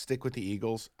 I'll stick with the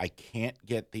Eagles. I can't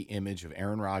get the image of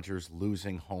Aaron Rodgers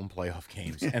losing home playoff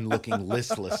games and looking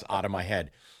listless out of my head.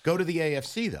 Go to the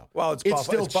AFC though. Well, it's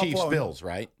still Chiefs Buffalo. Bills,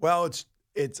 right? Well,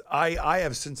 I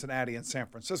have Cincinnati and San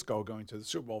Francisco going to the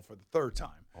Super Bowl for the 3rd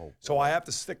time. Oh, so I have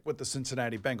to stick with the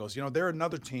Cincinnati Bengals. They're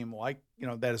another team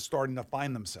that is starting to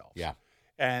find themselves. Yeah.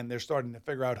 And they're starting to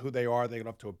figure out who they are. They got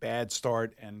off to a bad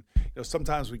start. And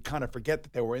sometimes we kind of forget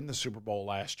that they were in the Super Bowl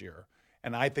last year.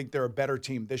 And I think they're a better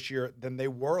team this year than they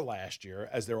were last year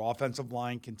as their offensive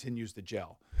line continues to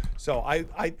gel. So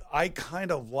I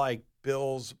kind of like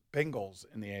Bills-Bengals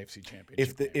in the AFC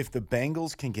Championship game. If the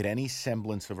Bengals can get any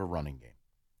semblance of a running game,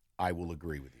 I will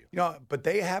agree with you. But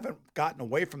they haven't gotten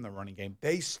away from the running game.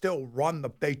 They still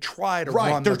they try to run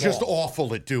the ball. They're just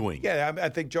awful at doing. Yeah, I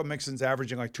think Joe Mixon's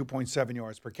averaging like 2.7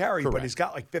 yards per carry, Correct. But he's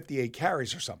got like 58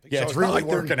 carries or something. Yeah, so it's really like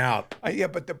working out. Yeah,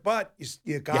 but you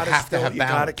got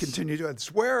to continue to.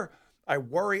 It's where I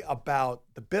worry about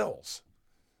the Bills.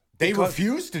 They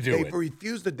refuse to do it.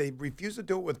 They refuse to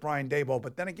do it with Brian Daboll.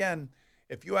 But then again,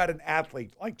 if you had an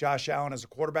athlete like Josh Allen as a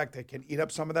quarterback that can eat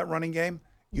up some of that running game,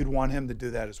 you'd want him to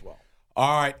do that as well.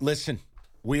 All right, listen,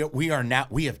 we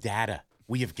have data.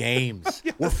 We have games.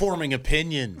 We're forming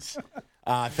opinions.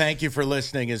 Thank you for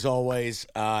listening, as always.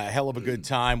 Hell of a good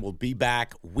time. We'll be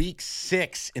back week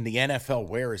 6 in the NFL.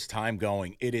 Where is time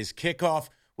going? It is Kickoff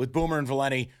with Boomer and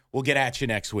Valenti. We'll get at you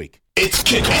next week. It's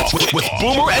Kickoff with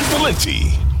Boomer and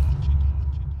Valenti.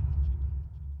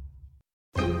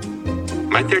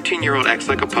 My 13-year-old acts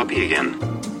like a puppy again.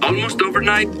 Almost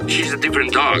overnight, she's a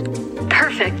different dog.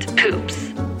 Perfect poops.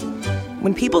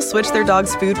 When people switch their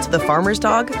dog's food to the farmer's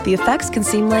dog, the effects can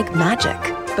seem like magic.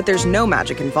 But there's no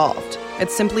magic involved.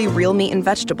 It's simply real meat and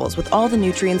vegetables with all the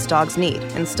nutrients dogs need,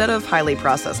 instead of highly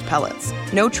processed pellets.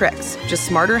 No tricks, just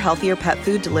smarter, healthier pet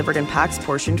food delivered in packs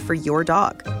portioned for your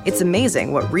dog. It's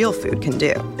amazing what real food can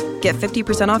do. Get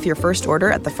 50% off your first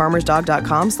order at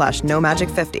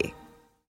thefarmersdog.com/nomagicfifty.